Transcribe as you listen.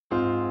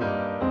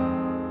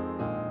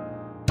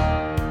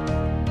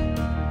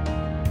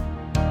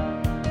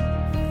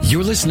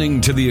You're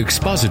listening to the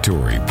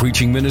expository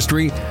preaching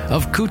ministry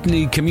of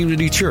Kootenai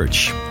Community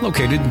Church,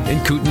 located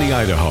in Kootenai,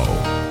 Idaho.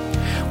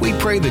 We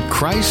pray that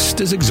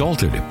Christ is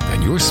exalted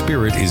and your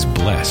spirit is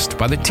blessed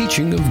by the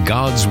teaching of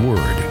God's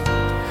Word.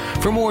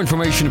 For more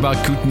information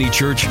about Kootenai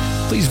Church,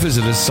 please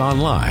visit us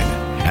online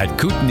at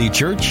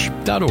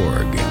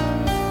kootenaichurch.org.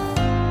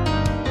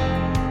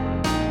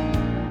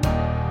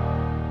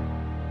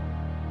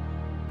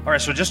 All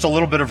right, so just a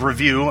little bit of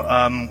review.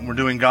 We're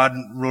doing God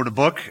Wrote a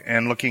Book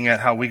and looking at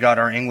how we got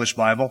our English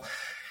Bible.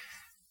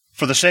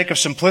 For the sake of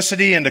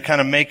simplicity and to kind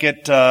of make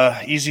it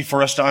easy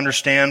for us to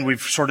understand,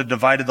 we've sort of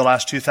divided the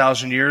last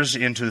 2,000 years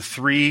into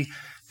three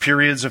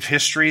periods of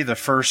history. The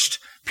first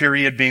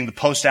period being the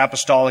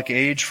post-apostolic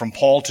age from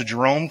Paul to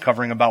Jerome,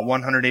 covering about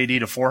 100 AD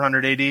to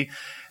 400 AD.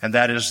 And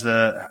that is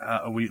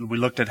we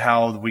looked at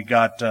how we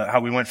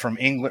went from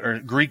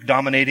Greek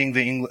dominating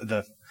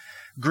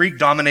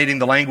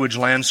the language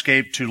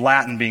landscape to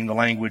Latin being the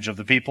language of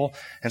the people.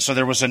 And so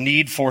there was a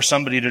need for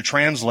somebody to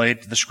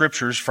translate the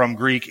scriptures from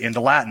Greek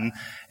into Latin,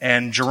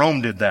 and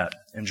Jerome did that.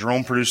 And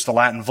Jerome produced the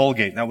Latin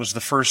Vulgate. That was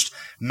the first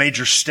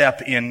major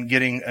step in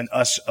getting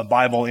us a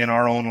Bible in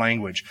our own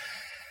language.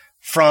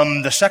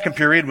 From the second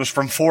period was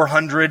from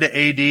 400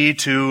 AD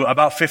to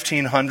about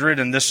 1500,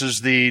 and this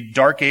is the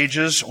Dark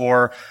Ages,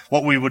 or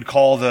what we would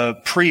call the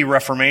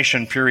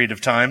pre-Reformation period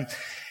of time.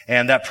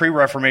 And that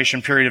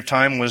pre-Reformation period of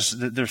time was,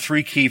 there are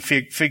three key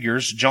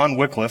figures: John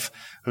Wycliffe,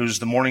 who's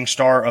the morning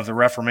star of the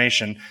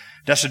Reformation;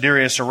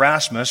 Desiderius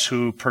Erasmus,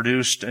 who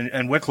produced,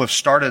 and Wycliffe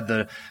started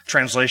the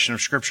translation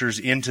of scriptures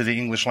into the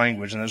English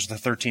language, and that was the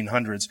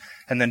 1300s.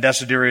 And then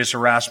Desiderius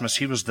Erasmus,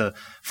 he was the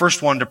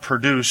first one to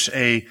produce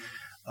a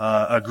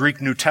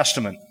Greek New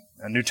Testament,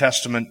 a New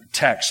Testament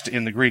text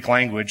in the Greek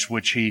language,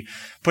 which he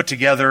put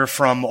together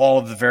from all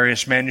of the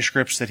various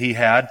manuscripts that he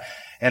had.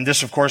 And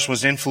this, of course,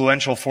 was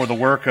influential for the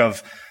work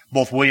of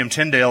both William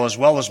Tyndale as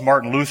well as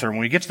Martin Luther. When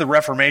we get to the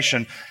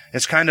Reformation,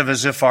 it's kind of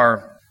as if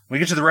our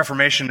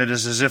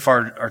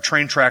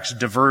train tracks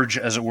diverge,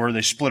 as it were.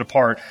 They split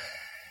apart.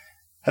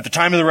 At the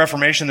time of the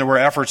Reformation, there were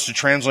efforts to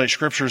translate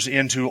scriptures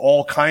into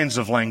all kinds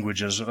of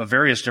languages,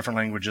 various different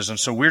languages. And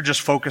so we're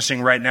just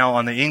focusing right now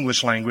on the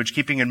English language,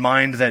 keeping in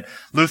mind that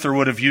Luther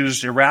would have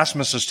used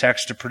Erasmus's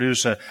text to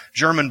produce a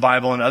German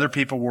Bible, and other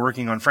people were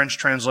working on French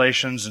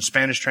translations and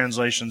Spanish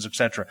translations,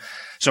 etc.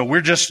 So we're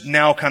just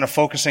now kind of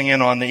focusing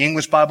in on the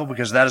English Bible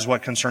because that is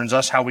what concerns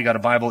us, how we got a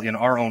Bible in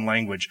our own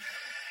language.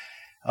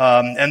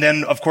 And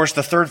then, of course,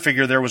 the third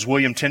figure there was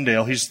William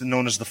Tyndale. He's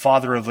known as the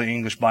father of the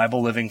English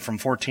Bible, living from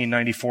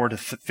 1494 to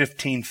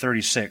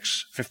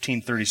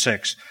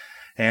 1536.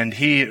 And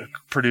he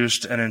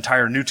produced an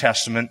entire New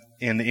Testament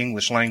in the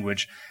English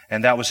language,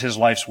 and that was his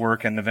life's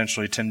work, and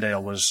eventually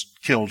Tyndale was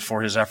killed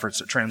for his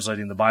efforts at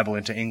translating the Bible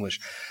into English.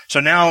 So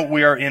now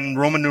we are in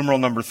Roman numeral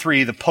number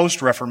 3, the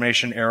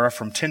post-Reformation era,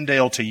 from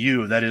Tyndale to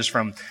you, that is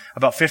from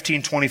about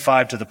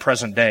 1525 to the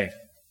present day.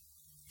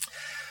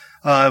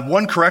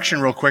 One correction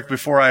real quick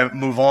before I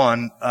move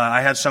on.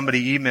 I had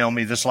somebody email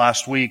me this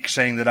last week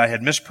saying that I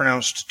had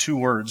mispronounced two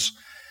words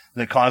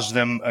that caused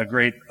them a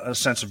great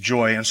sense of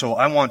joy. And so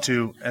I want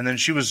to, and then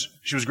she was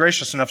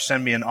gracious enough to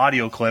send me an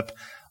audio clip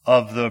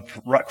of the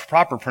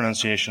proper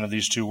pronunciation of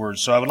these two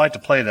words. So I would like to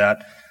play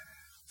that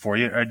for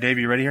you. All right, Dave,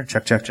 you ready here?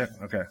 Check.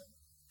 Okay.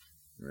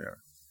 Here we are.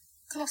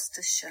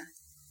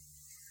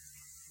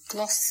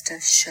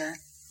 Gloucestershire.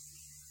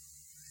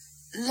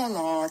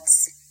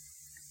 Lollards.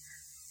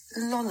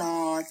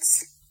 Now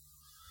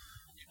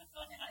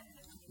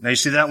you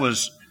see, that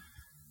was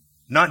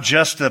not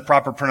just the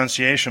proper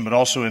pronunciation, but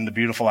also in the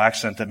beautiful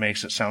accent that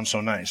makes it sound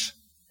so nice.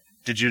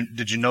 Did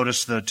you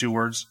notice the two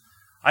words?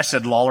 I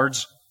said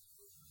Lollards.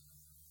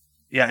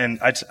 Yeah, and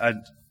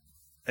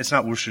it's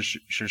not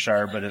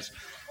Worcestershire, but it's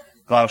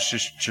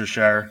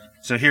Gloucestershire.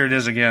 So here it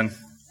is again.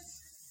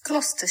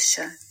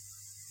 Gloucestershire.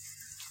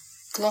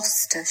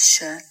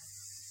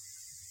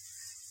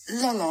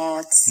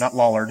 Lollards. Not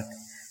Lollard.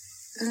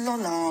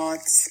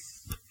 Lollards.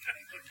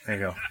 There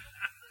you go.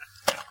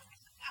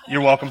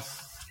 You're welcome.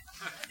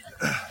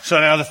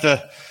 So now that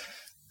the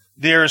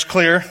air is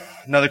clear,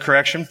 another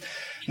correction.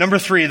 Number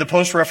 3, the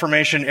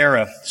post-Reformation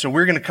era. So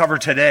we're going to cover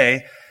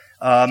today,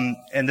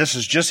 and this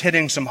is just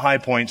hitting some high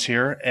points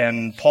here,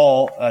 and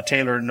Paul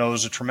Taylor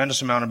knows a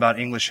tremendous amount about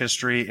English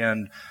history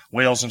and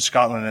Wales and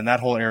Scotland and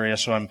that whole area,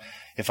 so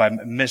if I'm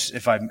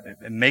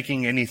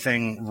making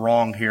anything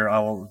wrong here, I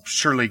will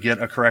surely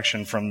get a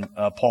correction from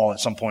Paul at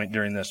some point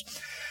during this.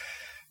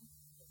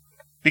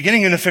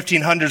 Beginning in the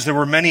 1500s, there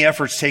were many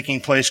efforts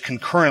taking place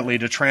concurrently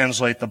to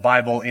translate the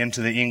Bible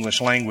into the English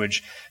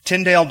language.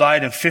 Tyndale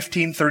died in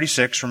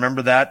 1536.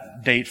 Remember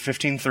that date,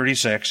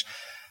 1536.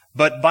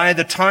 But by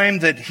the time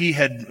that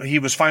he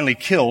was finally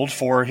killed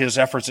for his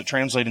efforts at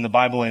translating the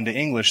Bible into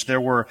English,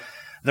 there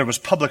was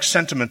public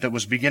sentiment that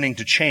was beginning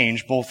to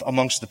change, both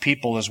amongst the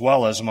people as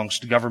well as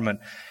amongst government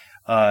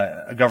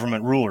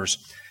rulers.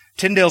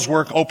 Tyndale's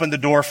work opened the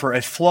door for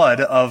a flood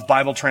of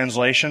Bible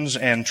translations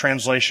and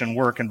translation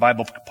work and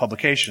Bible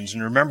publications.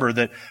 And remember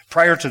that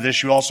prior to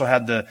this, you also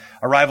had the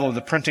arrival of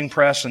the printing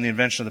press and the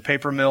invention of the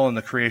paper mill and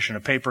the creation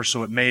of paper,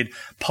 so it made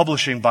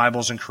publishing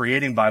Bibles and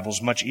creating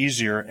Bibles much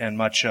easier and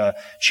much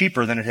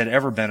cheaper than it had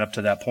ever been up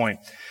to that point.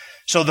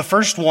 So the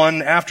first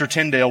one after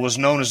Tyndale was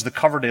known as the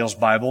Coverdale's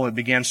Bible. It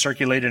began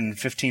circulated in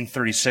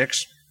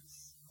 1536.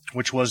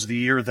 Which was the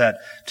year that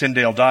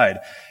Tyndale died.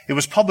 It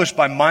was published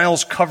by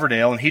Miles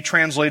Coverdale, and he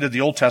translated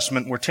the Old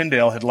Testament where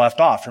Tyndale had left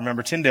off.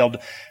 Remember, Tyndale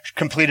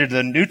completed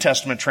the New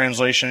Testament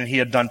translation, and he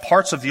had done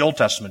parts of the Old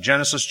Testament,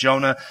 Genesis,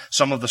 Jonah,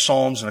 some of the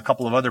Psalms, and a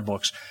couple of other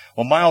books.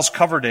 Well, Miles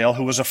Coverdale,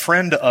 who was a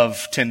friend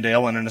of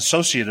Tyndale and an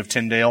associate of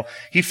Tyndale,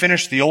 he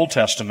finished the Old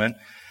Testament,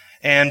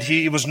 and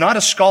he was not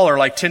a scholar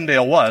like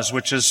Tyndale was,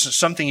 which is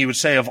something you would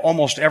say of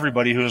almost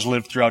everybody who has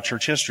lived throughout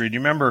church history. Do you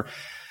remember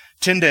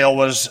Tyndale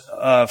was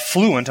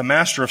fluent, a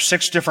master of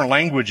 6 different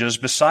languages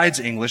besides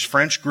English: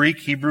 French, Greek,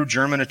 Hebrew,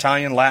 German,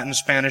 Italian, Latin,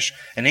 Spanish,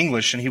 and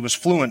English, and he was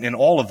fluent in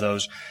all of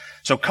those.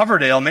 So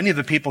Coverdale, many of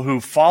the people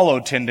who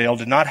followed Tyndale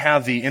did not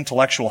have the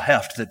intellectual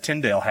heft that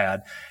Tyndale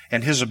had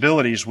and his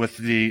abilities with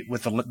the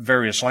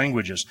various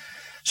languages.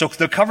 So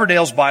the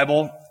Coverdale's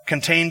Bible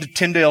contained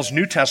Tyndale's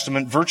New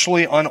Testament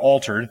virtually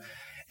unaltered,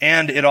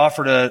 and it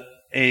offered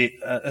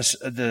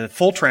the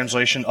full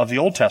translation of the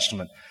Old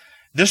Testament.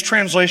 This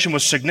translation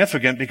was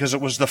significant because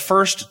it was the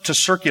first to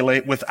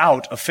circulate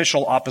without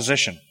official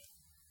opposition.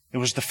 It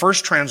was the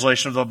first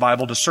translation of the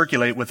Bible to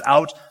circulate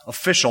without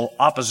official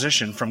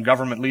opposition from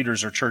government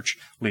leaders or church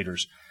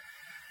leaders.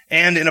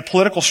 And in a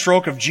political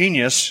stroke of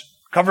genius,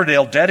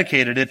 Coverdale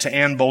dedicated it to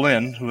Anne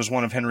Boleyn, who was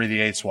one of Henry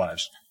VIII's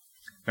wives.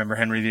 Remember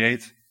Henry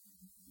VIII?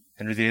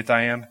 Henry VIII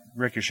I am?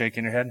 Rick, you're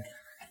shaking your head.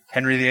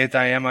 Henry VIII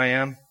I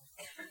am?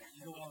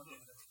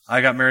 I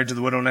got married to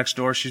the widow next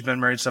door. She's been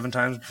married 7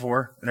 times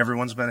before, and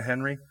everyone's been a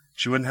Henry.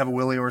 She wouldn't have a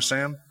Willie or a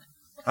Sam.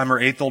 I'm her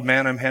 8th old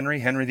man. I'm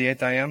Henry. Henry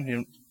VIII I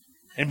am.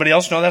 Anybody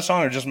else know that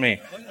song or just me?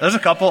 There's a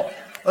couple.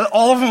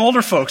 All of them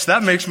older folks.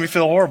 That makes me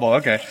feel horrible.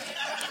 Okay.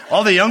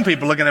 All the young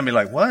people looking at me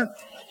like, what?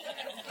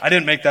 I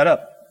didn't make that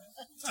up.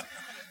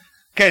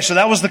 Okay, so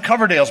that was the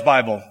Coverdale's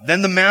Bible.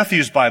 Then the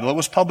Matthew's Bible. It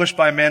was published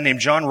by a man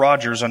named John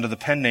Rogers under the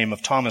pen name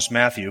of Thomas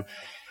Matthew.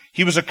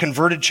 He was a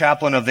converted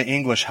chaplain of the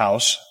English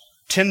house.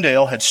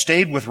 Tyndale had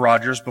stayed with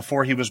Rogers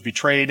before he was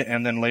betrayed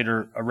and then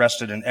later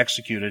arrested and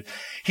executed.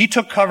 He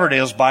took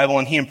Coverdale's Bible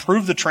and he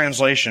improved the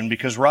translation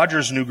because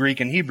Rogers knew Greek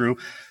and Hebrew,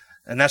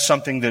 and that's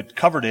something that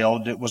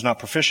Coverdale was not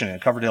proficient in.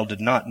 Coverdale did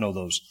not know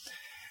those.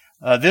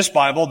 This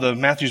Bible, the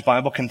Matthew's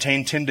Bible,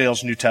 contained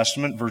Tyndale's New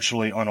Testament,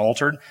 virtually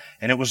unaltered,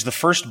 and it was the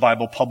first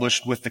Bible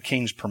published with the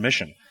king's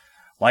permission.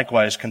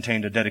 Likewise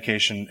contained a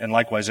dedication, and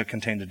likewise it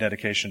contained a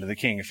dedication to the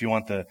king. If you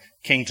want the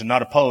king to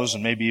not oppose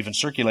and maybe even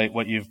circulate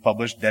what you've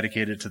published,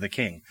 dedicate it to the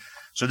king.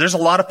 So there's a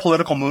lot of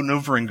political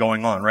maneuvering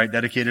going on, right?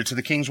 Dedicated to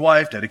the king's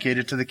wife,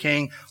 dedicated to the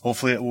king.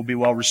 Hopefully it will be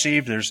well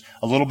received. There's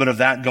a little bit of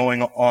that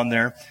going on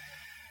there.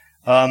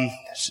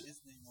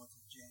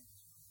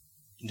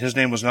 His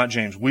name was not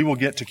James. We will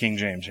get to King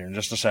James here in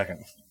just a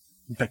second.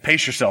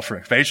 Pace yourself,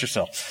 Rick. Pace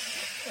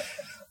yourself.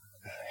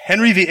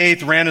 Henry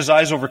VIII ran his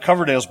eyes over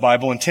Coverdale's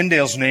Bible, and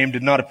Tyndale's name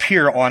did not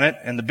appear on it,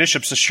 and his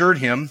bishops assured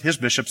him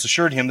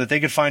that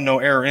they could find no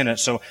error in it,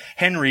 so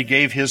Henry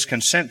gave his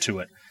consent to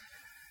it.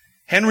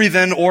 Henry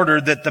then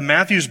ordered that the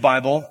Matthew's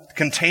Bible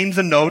contained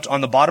the note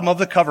on the bottom of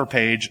the cover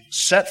page,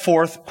 set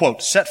forth,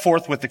 quote, set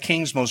forth with the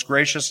king's most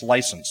gracious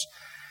license.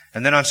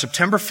 And then on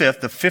September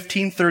 5th of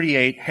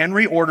 1538,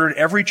 Henry ordered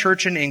every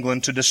church in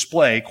England to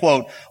display,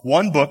 quote,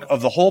 one book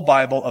of the whole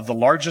Bible of the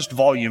largest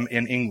volume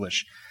in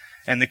English.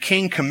 And the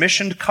king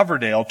commissioned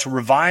Coverdale to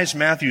revise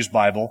Matthew's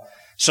Bible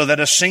so that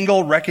a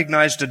single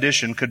recognized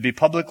edition could be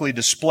publicly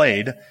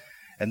displayed.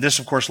 And this,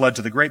 of course, led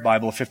to the Great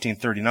Bible of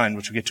 1539,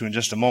 which we'll get to in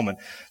just a moment.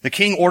 The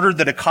king ordered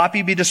that a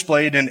copy be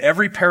displayed in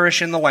every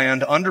parish in the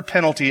land under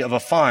penalty of a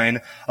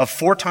fine of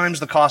 4 times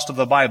the cost of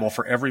the Bible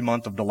for every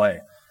month of delay.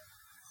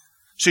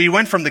 So you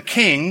went from the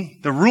king,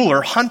 the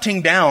ruler,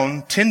 hunting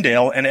down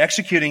Tyndale and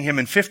executing him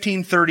in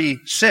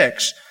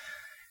 1536.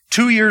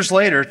 2 years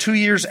later, 2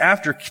 years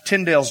after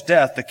Tyndale's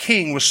death, the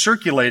king was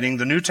circulating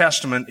the New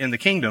Testament in the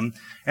kingdom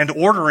and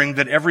ordering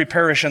that every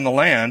parish in the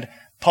land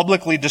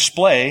publicly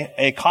display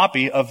a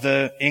copy of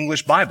the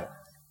English Bible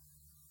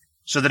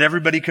so that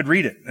everybody could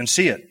read it and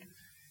see it.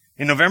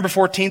 In November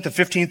 14th of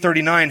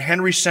 1539,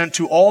 Henry sent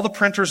to all the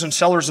printers and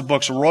sellers of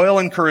books royal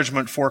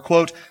encouragement for,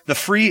 quote, the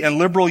free and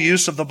liberal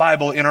use of the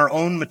Bible in our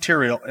own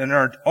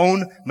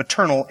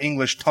maternal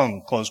English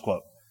tongue, close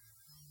quote.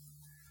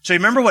 So you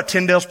remember what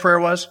Tyndale's prayer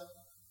was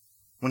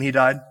when he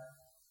died?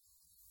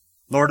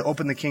 Lord,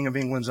 open the King of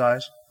England's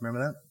eyes.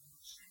 Remember that?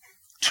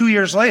 2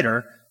 years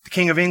later, the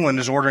King of England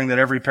is ordering that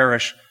every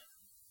parish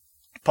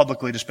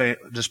publicly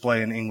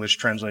display an English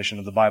translation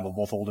of the Bible,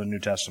 both Old and New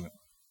Testament.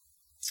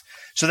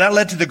 So that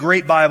led to the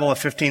Great Bible of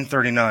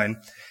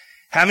 1539.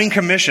 Having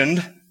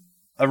commissioned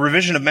a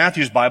revision of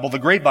Matthew's Bible, the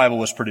Great Bible,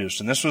 was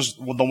produced. And this was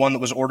the one that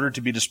was ordered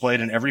to be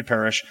displayed in every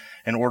parish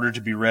and ordered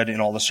to be read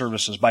in all the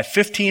services. By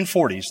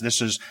 1540s,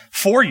 this is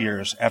 4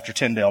 years after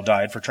Tyndale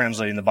died for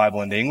translating the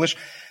Bible into English,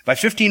 by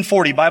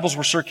 1540, Bibles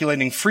were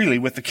circulating freely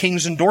with the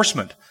king's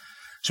endorsement.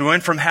 So we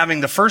went from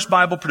having the first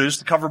Bible produced,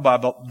 the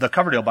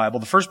Coverdale Bible,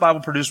 the first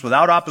Bible produced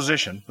without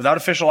opposition, without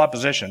official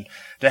opposition,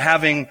 to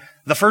having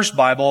the first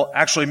Bible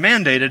actually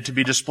mandated to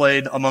be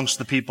displayed amongst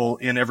the people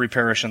in every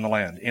parish in the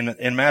land in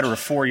a matter of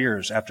 4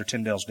 years after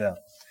Tyndale's death.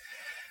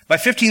 By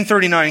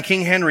 1539,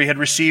 King Henry had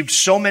received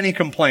so many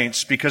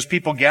complaints because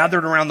people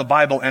gathered around the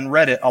Bible and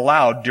read it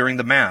aloud during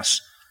the Mass.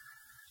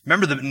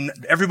 Remember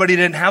that everybody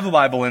didn't have a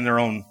Bible in their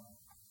own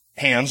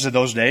hands in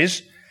those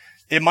days.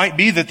 It might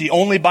be that the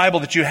only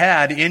Bible that you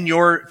had in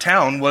your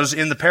town was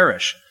in the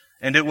parish,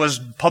 and it was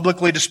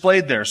publicly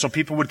displayed there. So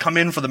people would come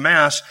in for the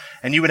Mass,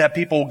 and you would have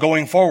people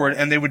going forward,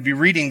 and they would be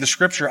reading the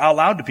Scripture out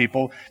loud to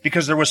people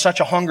because there was such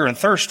a hunger and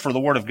thirst for the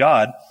Word of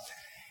God.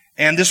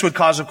 And this would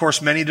cause, of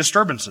course, many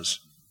disturbances.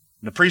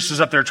 The priest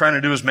is up there trying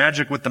to do his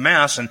magic with the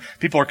Mass, and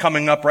people are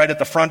coming up right at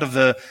the front of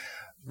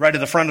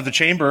the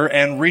chamber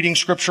and reading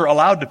Scripture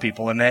aloud to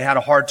people, and they had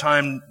a hard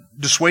time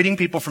dissuading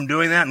people from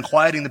doing that and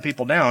quieting the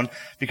people down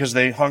because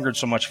they hungered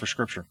so much for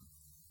Scripture.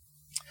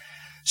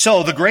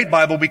 So the Great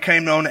Bible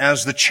became known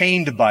as the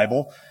Chained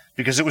Bible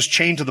because it was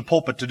chained to the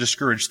pulpit to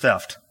discourage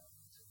theft.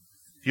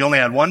 If you only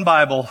had one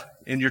Bible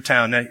in your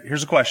town, now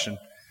here's a question.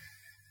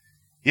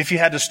 If you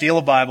had to steal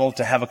a Bible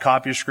to have a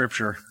copy of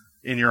Scripture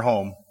in your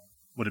home,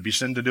 would it be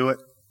sin to do it?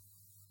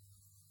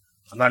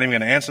 I'm not even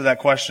going to answer that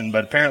question,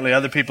 but apparently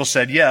other people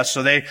said yes.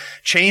 So they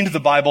chained the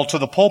Bible to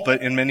the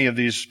pulpit in many of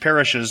these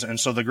parishes, and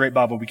so the Great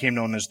Bible became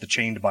known as the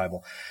Chained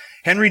Bible.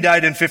 Henry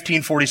died in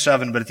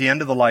 1547, but at the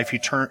end of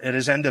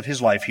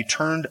his life, he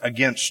turned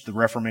against the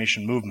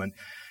Reformation movement,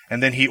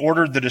 and then he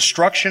ordered the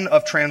destruction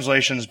of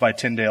translations by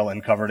Tyndale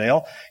and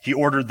Coverdale. He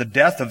ordered the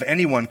death of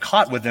anyone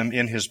caught with them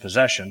in his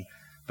possession,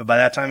 but by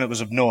that time it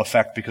was of no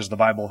effect because the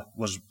Bible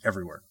was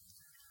everywhere.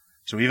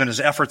 So even his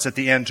efforts at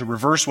the end to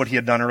reverse what he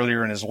had done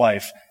earlier in his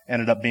life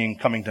ended up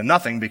coming to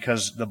nothing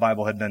because the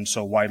Bible had been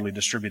so widely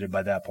distributed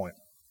by that point.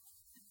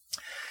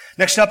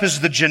 Next up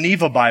is the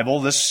Geneva Bible.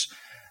 This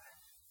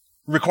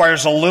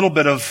requires a little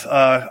bit of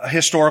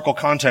historical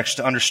context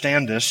to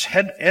understand this.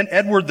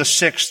 Edward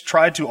VI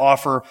tried to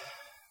offer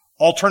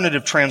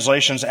alternative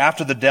translations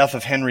after the death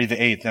of Henry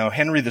VIII. Now,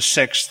 Henry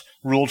VI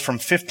ruled from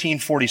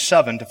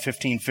 1547 to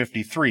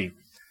 1553,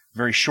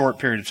 very short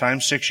period of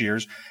time, 6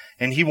 years.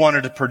 And he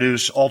wanted to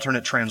produce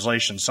alternate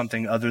translations,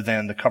 something other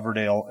than the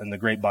Coverdale and the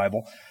Great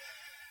Bible.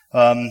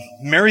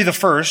 Mary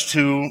I,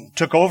 who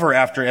took over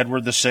after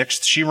Edward VI,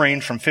 she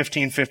reigned from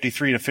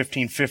 1553 to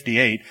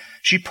 1558.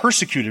 She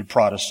persecuted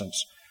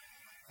Protestants.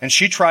 And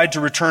she tried to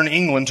return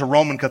England to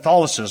Roman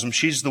Catholicism.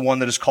 She's the one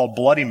that is called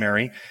Bloody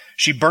Mary.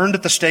 She burned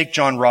at the stake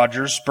John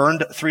Rogers,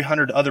 burned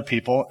 300 other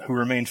people who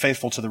remained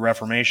faithful to the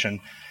Reformation.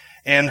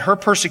 And her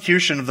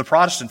persecution of the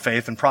Protestant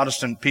faith and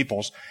Protestant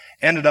peoples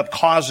ended up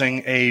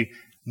causing a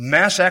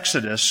mass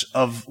exodus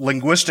of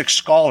linguistic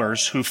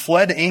scholars who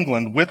fled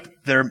England with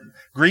their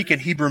Greek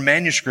and Hebrew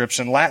manuscripts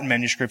and Latin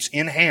manuscripts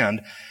in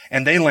hand,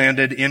 and they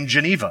landed in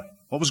Geneva.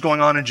 What was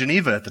going on in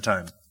Geneva at the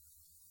time?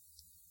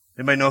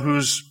 Anybody know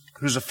who's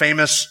a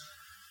famous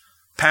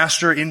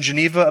pastor in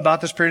Geneva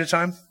about this period of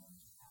time?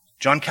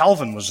 John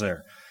Calvin was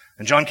there.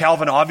 And John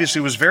Calvin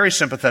obviously was very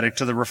sympathetic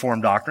to the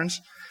Reformed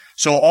doctrines.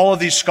 So all of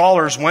these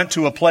scholars went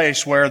to a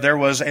place where there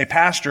was a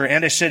pastor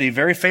and a city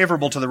very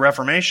favorable to the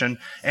Reformation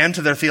and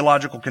to their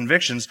theological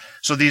convictions.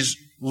 So these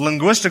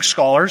linguistic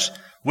scholars,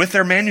 with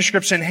their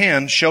manuscripts in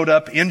hand, showed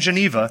up in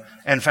Geneva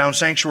and found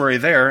sanctuary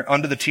there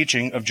under the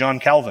teaching of John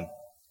Calvin.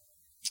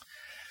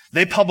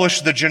 They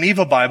published the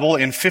Geneva Bible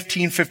in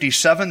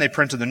 1557. They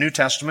printed the New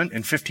Testament. In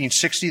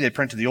 1560, they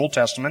printed the Old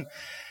Testament.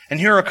 And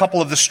here are a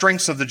couple of the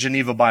strengths of the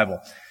Geneva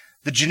Bible.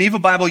 The Geneva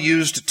Bible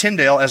used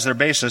Tyndale as their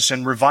basis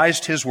and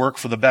revised his work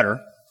for the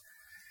better.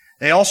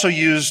 They also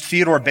used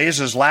Theodore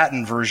Beza's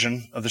Latin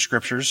version of the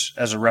Scriptures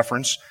as a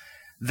reference.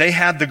 They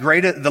had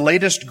the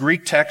latest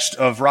Greek text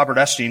of Robert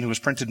Estienne, who was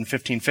printed in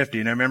 1550.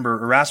 And I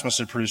remember Erasmus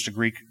had produced a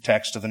Greek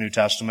text of the New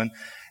Testament.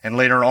 And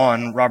later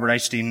on, Robert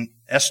Estienne,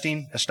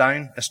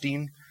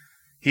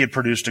 he had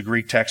produced a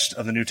Greek text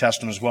of the New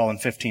Testament as well in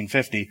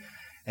 1550.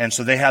 And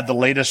so they had the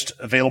latest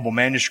available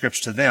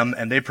manuscripts to them,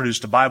 and they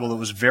produced a Bible that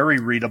was very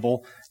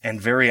readable and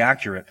very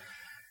accurate.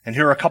 And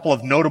here are a couple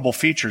of notable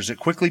features. It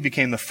quickly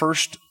became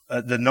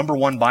the number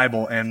one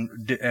Bible,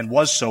 and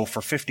was so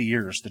for 50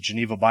 years. The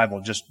Geneva Bible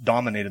just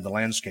dominated the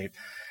landscape.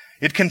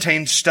 It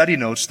contained study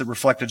notes that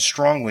reflected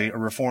strongly a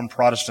Reformed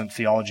Protestant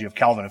theology of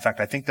Calvin. In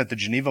fact, I think that the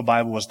Geneva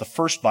Bible was the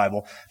first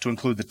Bible to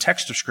include the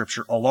text of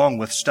Scripture along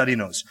with study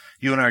notes.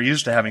 You and I are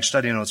used to having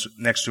study notes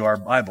next to our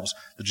Bibles.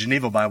 The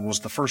Geneva Bible was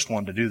the first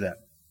one to do that.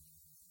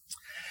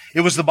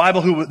 It was the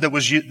Bible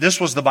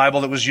this was the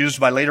Bible that was used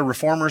by later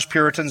reformers,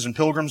 Puritans, and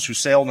Pilgrims who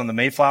sailed on the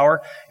Mayflower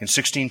in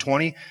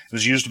 1620. It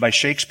was used by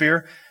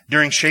Shakespeare.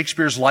 During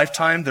Shakespeare's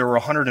lifetime, there were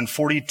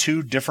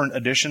 142 different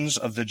editions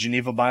of the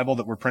Geneva Bible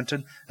that were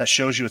printed. That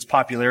shows you its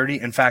popularity.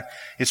 In fact,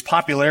 its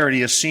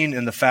popularity is seen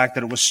in the fact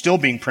that it was still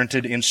being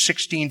printed in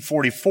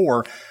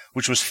 1644,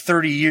 which was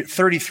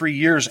 33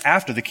 years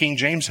after the King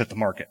James hit the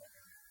market.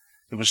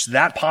 It was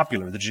that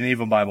popular, the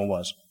Geneva Bible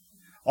was.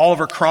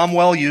 Oliver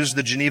Cromwell used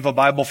the Geneva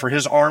Bible for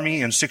his army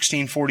in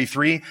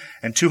 1643,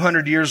 and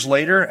 200 years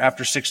later,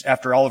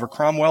 after Oliver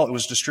Cromwell, it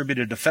was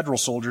distributed to federal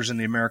soldiers in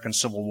the American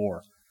Civil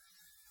War.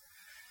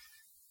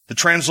 The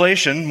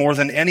translation, more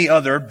than any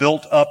other,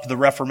 built up the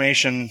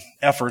Reformation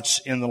efforts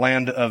in the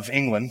land of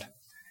England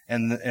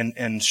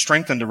and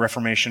strengthened the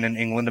Reformation in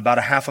England. About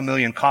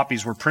 500,000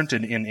 copies were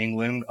printed in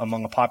England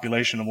among a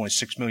population of only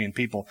 6 million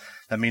people.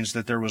 That means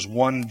that there was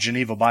one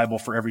Geneva Bible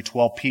for every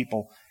 12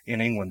 people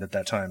in England at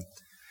that time.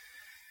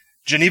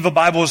 Geneva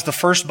Bible is the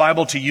first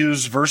Bible to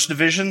use verse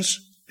divisions.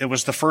 It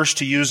was the first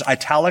to use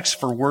italics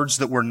for words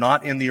that were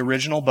not in the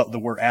original but that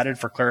were added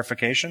for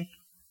clarification.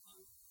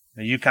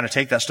 Now, you kind of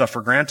take that stuff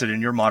for granted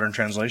in your modern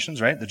translations,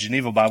 right? The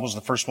Geneva Bible is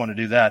the first one to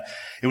do that.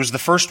 It was the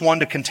first one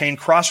to contain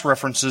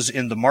cross-references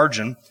in the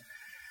margin.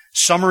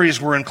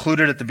 Summaries were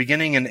included at the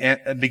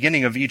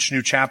beginning of each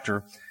new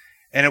chapter.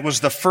 And it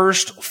was the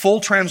first full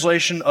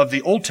translation of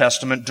the Old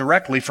Testament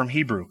directly from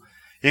Hebrew.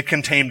 It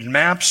contained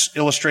maps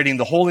illustrating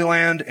the Holy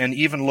Land and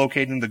even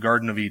locating the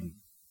Garden of Eden.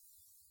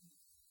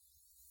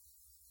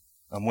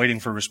 I'm waiting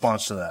for a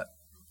response to that.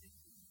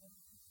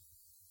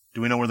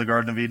 Do we know where the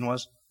Garden of Eden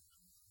was?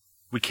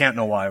 We can't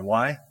know why.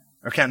 Why?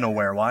 Or can't know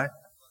where. Why?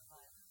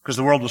 Because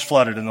the world was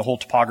flooded and the whole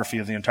topography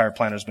of the entire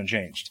planet has been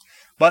changed.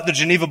 But the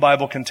Geneva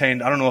Bible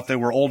contained, I don't know if they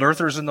were old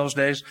earthers in those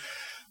days.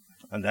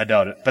 I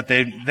doubt it. But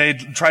they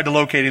tried to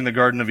locating the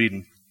Garden of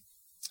Eden.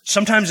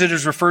 Sometimes it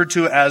is referred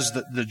to as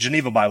the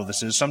Geneva Bible,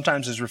 this is.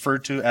 Sometimes it's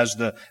referred to as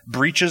the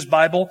breeches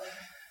Bible,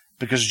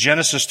 because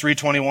Genesis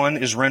 3:21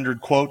 is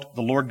rendered, quote,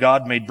 "The Lord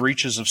God made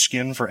breeches of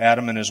skin for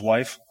Adam and his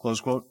wife," close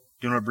quote.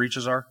 Do you know what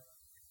breeches are?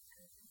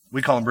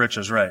 We call them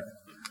breeches, right?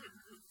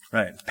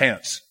 Right,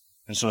 pants.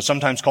 And so it's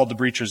sometimes called the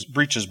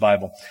breeches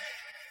Bible.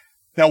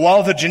 Now,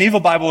 while the Geneva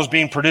Bible was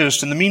being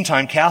produced, in the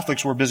meantime,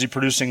 Catholics were busy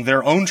producing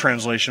their own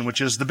translation,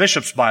 which is the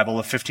Bishop's Bible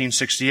of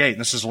 1568.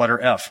 And this is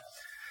letter F.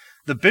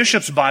 The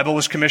Bishop's Bible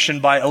was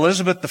commissioned by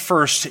Elizabeth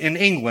I in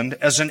England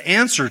as an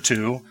answer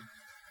to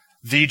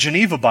the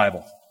Geneva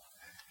Bible.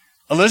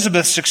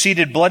 Elizabeth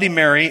succeeded Bloody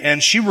Mary,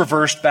 and she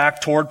reversed back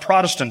toward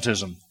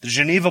Protestantism. The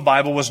Geneva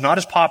Bible was not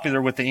as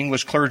popular with the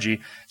English clergy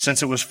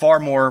since it was far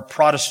more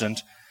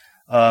Protestant.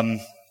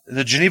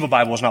 The Geneva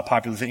Bible was not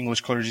popular with the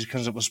English clergy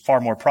because it was far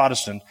more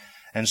Protestant.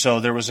 And so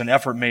there was an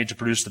effort made to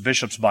produce the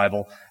Bishop's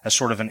Bible as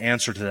sort of an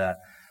answer to that.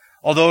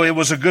 Although it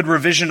was a good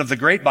revision of the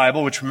Great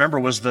Bible, which remember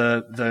was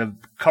the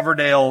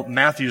Coverdale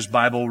Matthews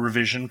Bible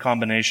revision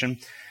combination,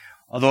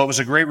 although it was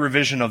a great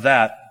revision of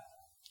that,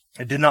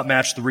 it did not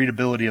match the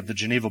readability of the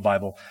Geneva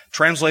Bible.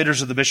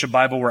 Translators of the Bishop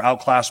Bible were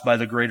outclassed by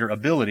the greater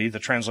ability, the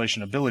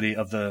translation ability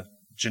of the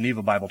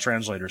Geneva Bible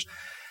translators.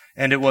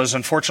 And it was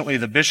unfortunately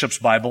the Bishop's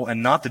Bible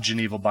and not the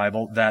Geneva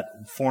Bible that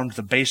formed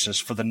the basis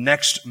for the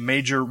next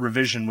major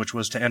revision which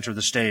was to enter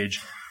the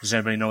stage. Does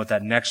anybody know what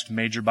that next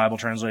major Bible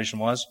translation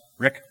was?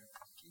 Rick?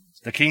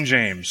 The King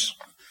James.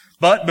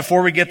 But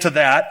before we get to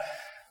that,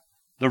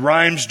 the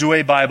Reims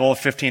Douay Bible of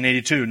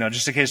 1582. Now,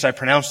 just in case I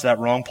pronounced that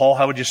wrong, Paul,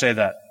 how would you say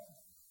that?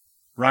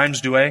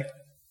 Reims Douay?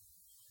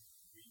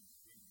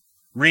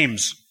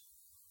 Reims.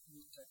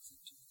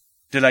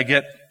 Did I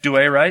get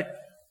Douay right?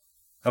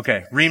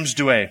 Okay, Reims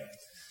Douay.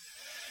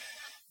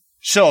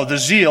 So, the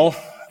zeal,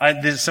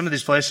 some of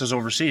these places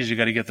overseas, you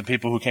got to get the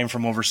people who came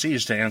from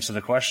overseas to answer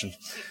the question.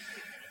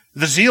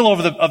 The zeal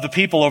of the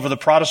people over the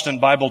Protestant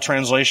Bible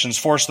translations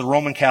forced the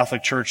Roman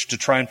Catholic Church to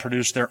try and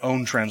produce their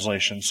own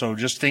translation. So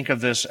just think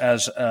of this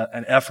as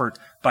an effort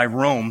by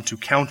Rome to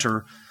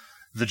counter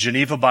the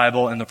Geneva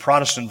Bible and the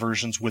Protestant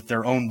versions with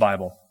their own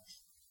Bible.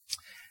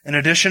 An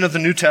edition of the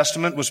New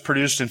Testament was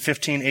produced in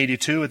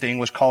 1582 at the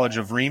English College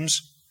of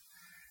Reims.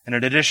 And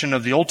an edition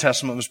of the Old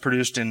Testament was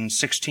produced in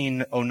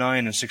 1609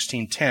 and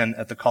 1610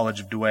 at the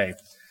College of Douay.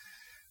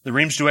 The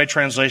Reims Douay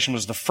translation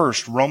was the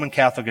first Roman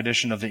Catholic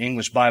edition of the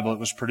English Bible. It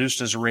was produced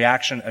as a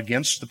reaction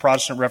against the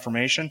Protestant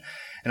Reformation,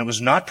 and it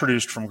was not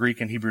produced from Greek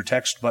and Hebrew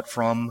text, but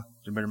from,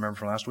 does anybody remember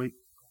from last week?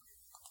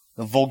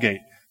 The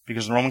Vulgate,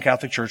 because the Roman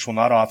Catholic Church will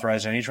not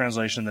authorize any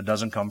translation that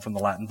doesn't come from the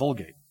Latin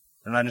Vulgate.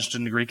 They're not interested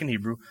in the Greek and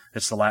Hebrew.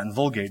 It's the Latin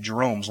Vulgate,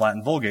 Jerome's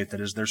Latin Vulgate,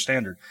 that is their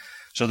standard.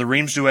 So the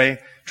Reims Douay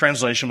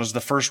translation was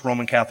the first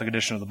Roman Catholic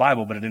edition of the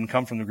Bible, but it didn't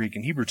come from the Greek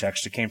and Hebrew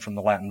text. It came from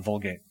the Latin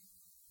Vulgate.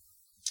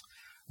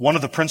 One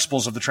of the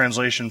principles of the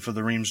translation for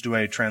the Reims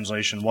Douay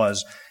translation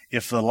was,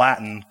 if the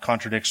Latin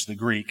contradicts the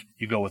Greek,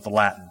 you go with the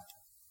Latin,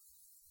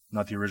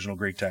 not the original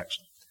Greek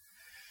text.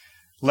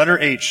 Letter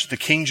H, the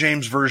King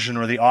James Version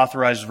or the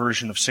Authorized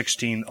Version of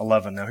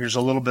 1611. Now here's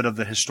a little bit of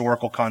the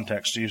historical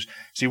context. You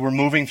see, we're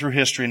moving through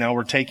history now.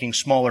 We're taking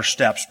smaller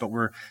steps, but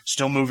we're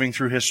still moving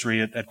through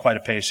history at quite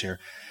a pace here.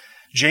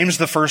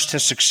 James I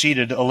has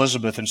succeeded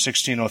Elizabeth in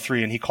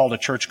 1603, and he called a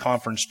church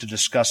conference to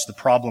discuss the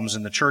problems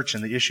in the church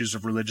and the issues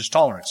of religious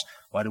tolerance.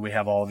 Why do we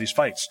have all of these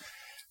fights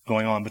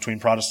going on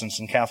between Protestants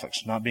and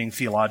Catholics? Not being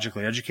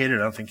theologically educated,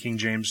 I don't think King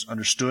James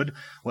understood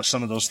what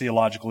some of those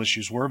theological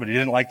issues were, but he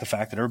didn't like the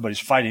fact that everybody's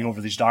fighting over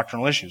these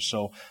doctrinal issues.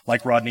 So,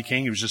 like Rodney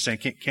King, he was just saying,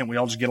 can't we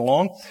all just get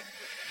along?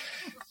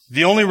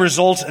 The only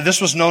result, this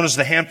was known as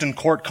the Hampton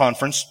Court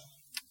Conference,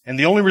 and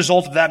the only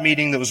result of that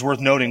meeting that was worth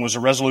noting was a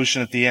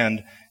resolution at the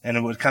end, and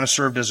it kind of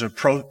served as a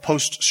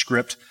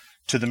postscript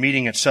to the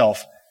meeting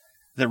itself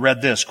that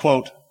read this,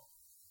 quote,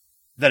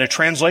 that a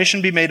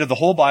translation be made of the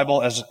whole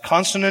Bible as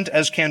consonant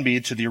as can be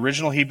to the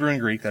original Hebrew and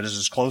Greek, that is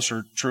as close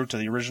or true to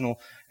the original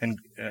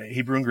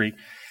Hebrew and Greek,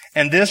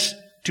 and this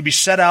to be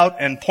set out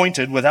and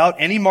pointed without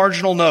any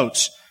marginal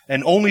notes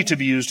and only to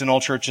be used in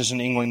all churches in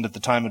England at the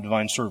time of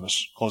divine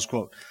service, close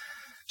quote.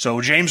 So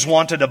James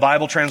wanted a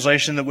Bible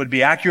translation that would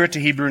be accurate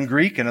to Hebrew and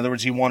Greek. In other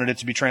words, he wanted it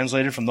to be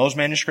translated from those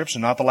manuscripts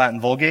and not the Latin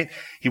Vulgate.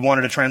 He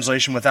wanted a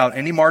translation without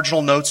any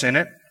marginal notes in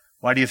it.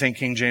 Why do you think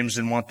King James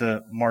didn't want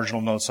the marginal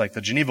notes like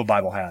the Geneva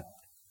Bible had?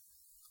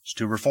 It's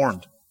too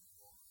reformed.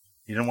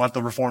 He didn't want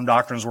the reformed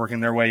doctrines working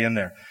their way in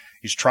there.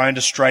 He's trying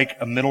to strike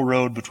a middle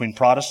road between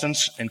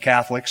Protestants and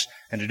Catholics,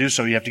 and to do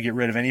so you have to get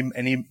rid of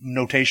any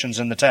notations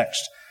in the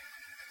text.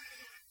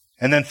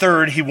 And then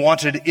third, he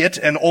wanted it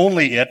and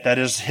only it, that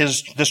is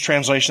this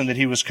translation that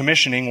he was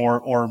commissioning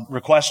or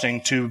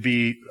requesting, to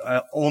be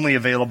only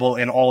available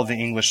in all of the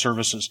English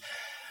services.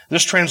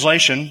 This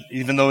translation,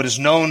 even though it is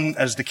known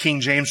as the King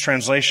James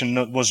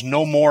translation, was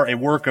no more a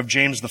work of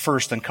James I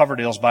than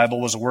Coverdale's Bible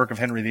was a work of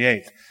Henry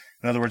VIII.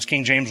 In other words,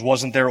 King James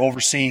wasn't there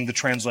overseeing the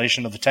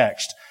translation of the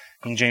text.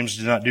 King James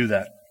did not do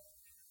that.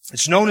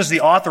 It's known as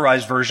the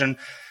Authorized Version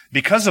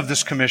because of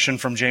this commission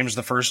from James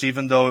I,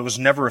 even though it was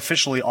never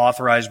officially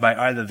authorized by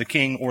either the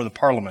king or the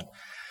parliament.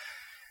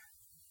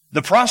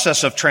 The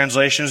process of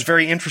translation is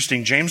very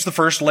interesting. James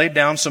I laid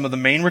down some of the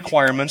main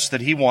requirements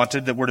that he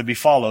wanted that were to be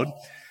followed.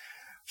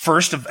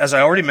 First, as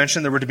I already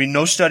mentioned, there were to be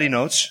no study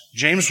notes.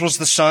 James was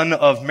the son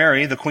of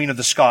Mary, the Queen of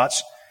the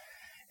Scots,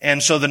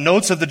 and so the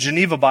notes of the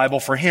Geneva Bible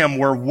for him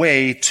were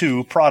way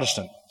too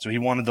Protestant. So he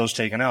wanted those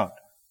taken out.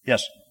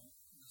 Yes?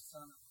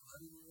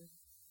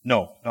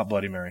 No, not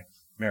Bloody Mary.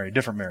 Mary,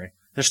 different Mary.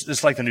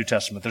 It's like the New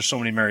Testament. There's so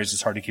many Marys,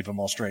 it's hard to keep them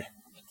all straight.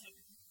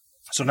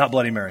 So not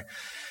Bloody Mary.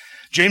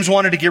 James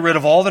wanted to get rid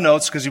of all the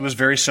notes because he was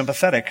very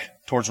sympathetic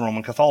towards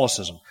Roman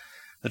Catholicism.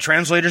 The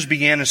translators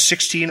began in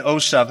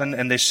 1607,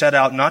 and they set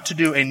out not to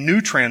do a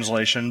new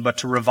translation, but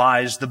to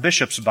revise the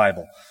Bishop's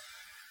Bible.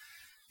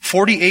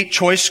 48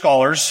 choice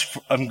scholars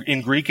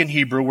in Greek and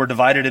Hebrew were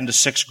divided into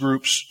 6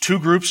 groups, 2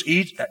 groups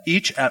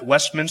each at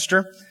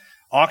Westminster,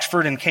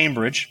 Oxford, and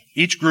Cambridge.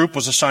 Each group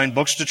was assigned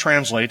books to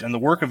translate, and the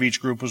work of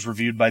each group was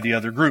reviewed by the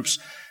other groups.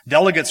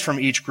 Delegates from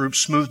each group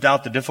smoothed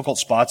out the difficult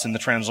spots in the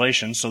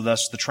translation, so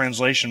thus the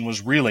translation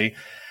was really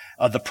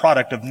the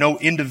product of no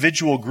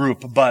individual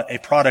group, but a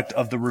product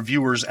of the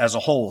reviewers as a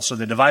whole. So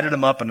they divided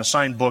them up and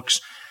assigned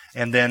books,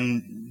 and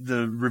then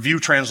the review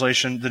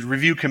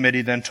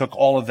committee then took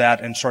all of that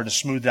and started to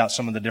smooth out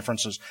some of the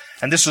differences.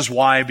 And this is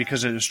why,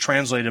 because it was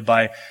translated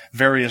by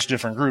various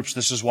different groups,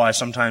 this is why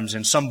sometimes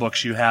in some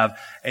books you have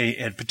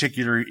a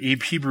particular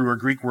Hebrew or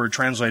Greek word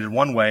translated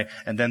one way,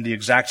 and then the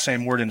exact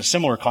same word in a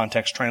similar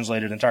context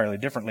translated entirely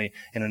differently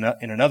in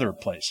another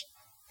place.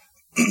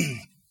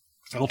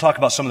 We'll talk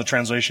about some of the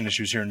translation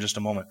issues here in just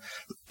a moment.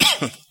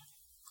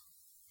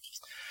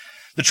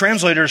 The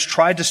translators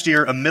tried to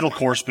steer a middle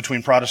course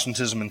between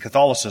Protestantism and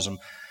Catholicism,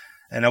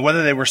 and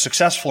whether they were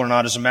successful or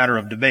not is a matter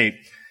of debate.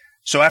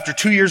 So after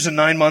 2 years and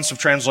 9 months of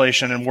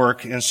translation and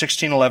work, in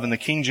 1611, the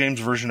King James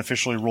Version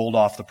officially rolled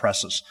off the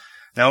presses.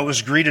 Now, it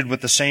was greeted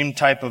with the same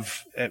type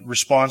of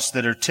response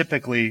that are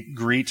typically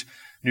greet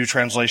new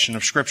translation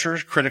of Scripture.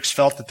 Critics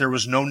felt that there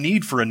was no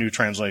need for a new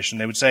translation.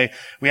 They would say,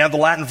 we have the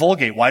Latin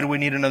Vulgate, why do we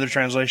need another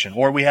translation?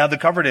 Or we have the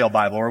Coverdale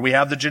Bible, or we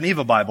have the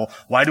Geneva Bible,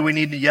 why do we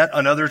need yet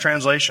another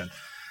translation?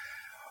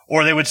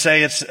 Or they would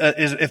say,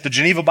 if the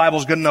Geneva Bible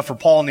is good enough for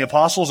Paul and the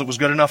apostles, it was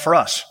good enough for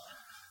us.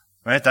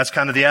 Right? That's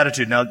kind of the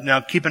attitude.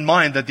 Now keep in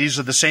mind that these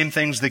are the same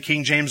things the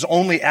King James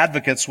only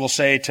advocates will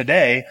say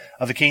today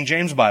of the King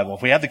James Bible.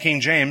 If we have the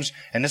King James,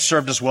 and this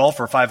served us well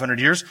for 500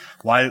 years,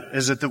 why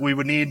is it that we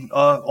would need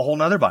a whole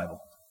nother Bible?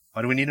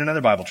 Why do we need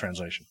another Bible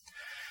translation?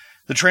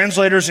 The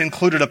translators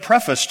included a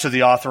preface to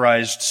the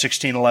authorized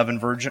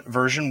 1611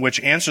 version, which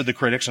answered the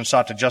critics and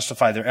sought to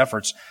justify their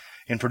efforts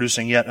in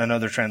producing yet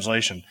another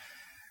translation.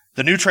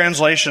 The new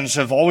translations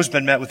have always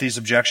been met with these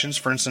objections.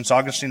 For instance,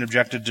 Augustine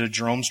objected to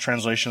Jerome's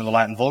translation of the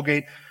Latin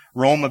Vulgate.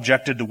 Rome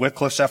objected to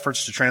Wycliffe's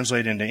efforts to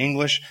translate into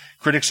English.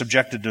 Critics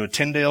objected to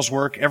Tyndale's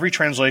work. Every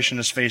translation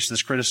has faced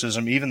this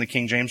criticism, even the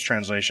King James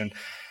translation.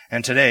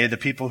 And today, the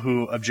people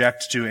who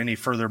object to any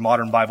further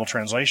modern Bible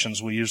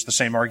translations will use the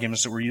same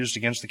arguments that were used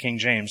against the King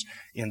James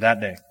in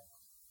that day.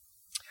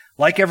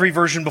 Like every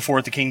version before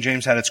it, the King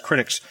James had its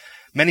critics.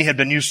 Many had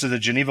been used to the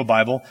Geneva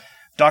Bible.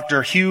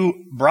 Dr.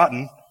 Hugh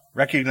Broughton,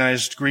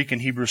 recognized Greek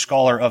and Hebrew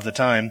scholar of the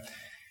time,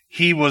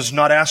 He was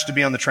not asked to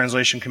be on the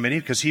translation committee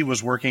because he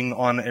was working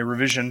on a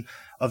revision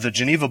of the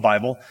Geneva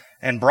Bible,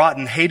 and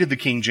Broughton hated the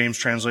King James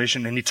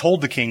translation, and he told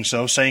the king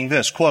so, saying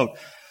this, quote,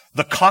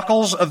 "The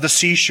cockles of the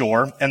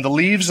seashore and the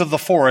leaves of the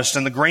forest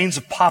and the grains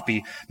of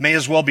poppy may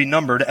as well be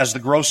numbered as the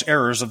gross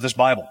errors of this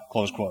Bible,"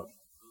 close quote.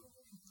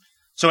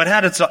 So it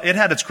had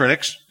its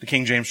critics, the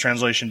King James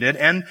translation did,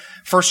 and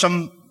for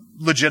some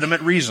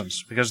legitimate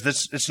reasons, because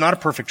it's not a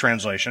perfect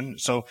translation.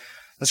 So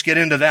let's get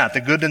into that,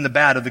 the good and the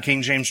bad of the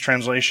King James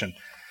translation.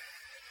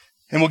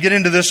 And we'll get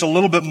into this a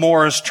little bit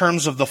more as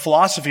terms of the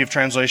philosophy of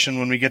translation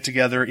when we get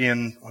together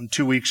in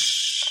 2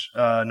 weeks.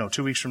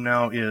 2 weeks from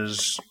now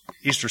is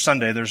Easter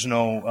Sunday. There's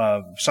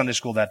no Sunday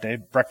school that day,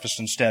 breakfast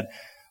instead.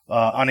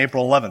 On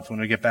April 11th, when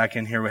we get back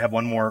in here, we have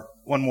one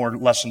more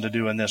lesson to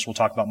do in this. We'll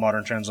talk about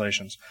modern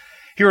translations.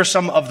 Here are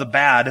some of the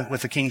bad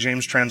with the King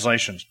James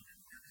translations.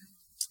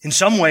 In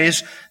some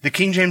ways, the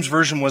King James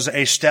Version was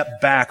a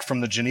step back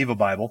from the Geneva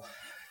Bible,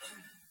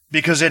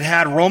 because it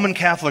had Roman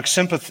Catholic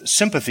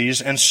sympathies,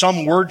 and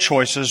some word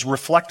choices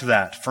reflect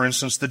that. For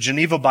instance, the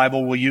Geneva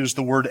Bible will use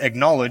the word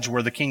acknowledge,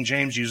 where the King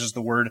James uses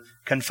the word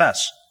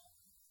confess.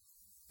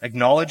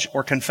 Acknowledge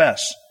or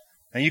confess.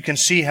 Now you can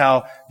see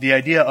how the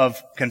idea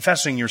of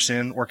confessing your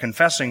sin or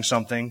confessing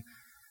something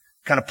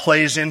kind of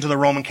plays into the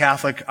Roman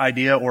Catholic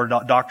idea or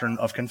doctrine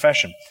of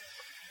confession.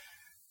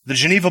 The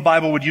Geneva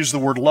Bible would use the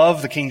word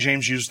love. The King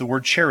James used the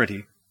word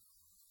charity.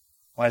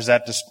 Why is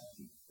that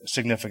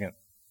significant?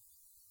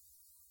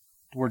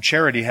 The word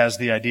charity has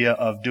the idea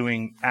of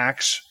doing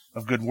acts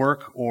of good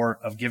work or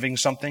of giving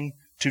something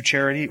to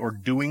charity or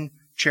doing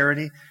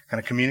charity. Kind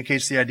of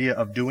communicates the idea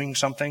of doing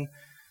something,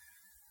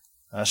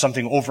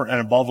 something over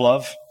and above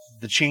love.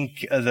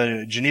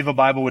 The Geneva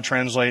Bible would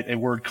translate a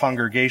word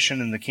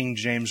congregation, and the King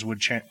James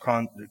would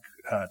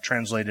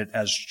translate it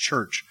as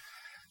church.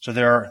 So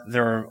there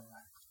are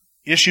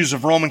issues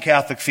of Roman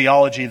Catholic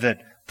theology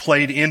that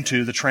played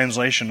into the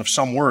translation of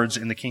some words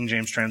in the King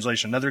James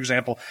translation. Another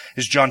example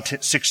is John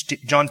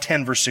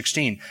 10, verse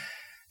 16.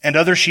 "And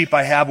other sheep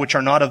I have which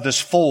are not of this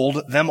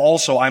fold, them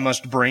also I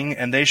must bring,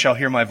 and they shall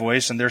hear my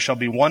voice, and there shall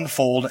be one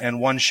fold and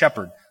one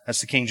shepherd."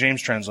 That's the King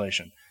James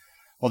translation.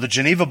 Well, the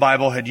Geneva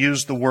Bible had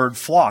used the word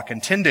flock,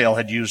 and Tyndale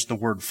had used the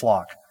word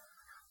flock.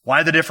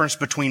 Why the difference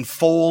between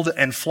fold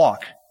and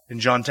flock in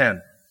John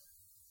 10?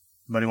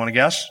 Anybody want to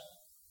guess?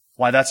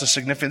 Why that's a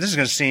significant, this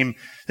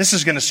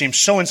is going to seem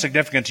so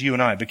insignificant to you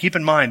and I. But keep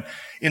in mind,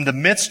 in the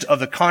midst of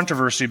the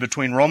controversy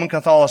between Roman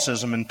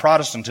Catholicism and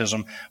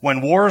Protestantism,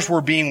 when wars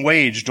were being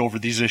waged over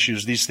these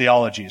issues, these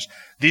theologies,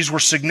 these were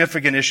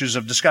significant issues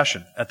of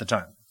discussion at the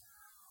time.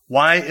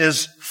 Why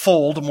is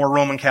fold more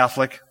Roman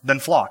Catholic than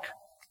flock?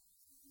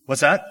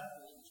 What's that?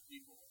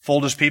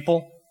 Fold is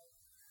people.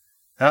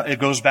 It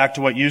goes back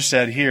to what you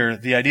said here.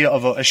 The idea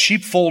of a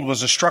sheepfold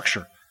was a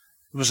structure.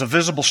 It was a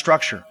visible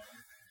structure.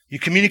 You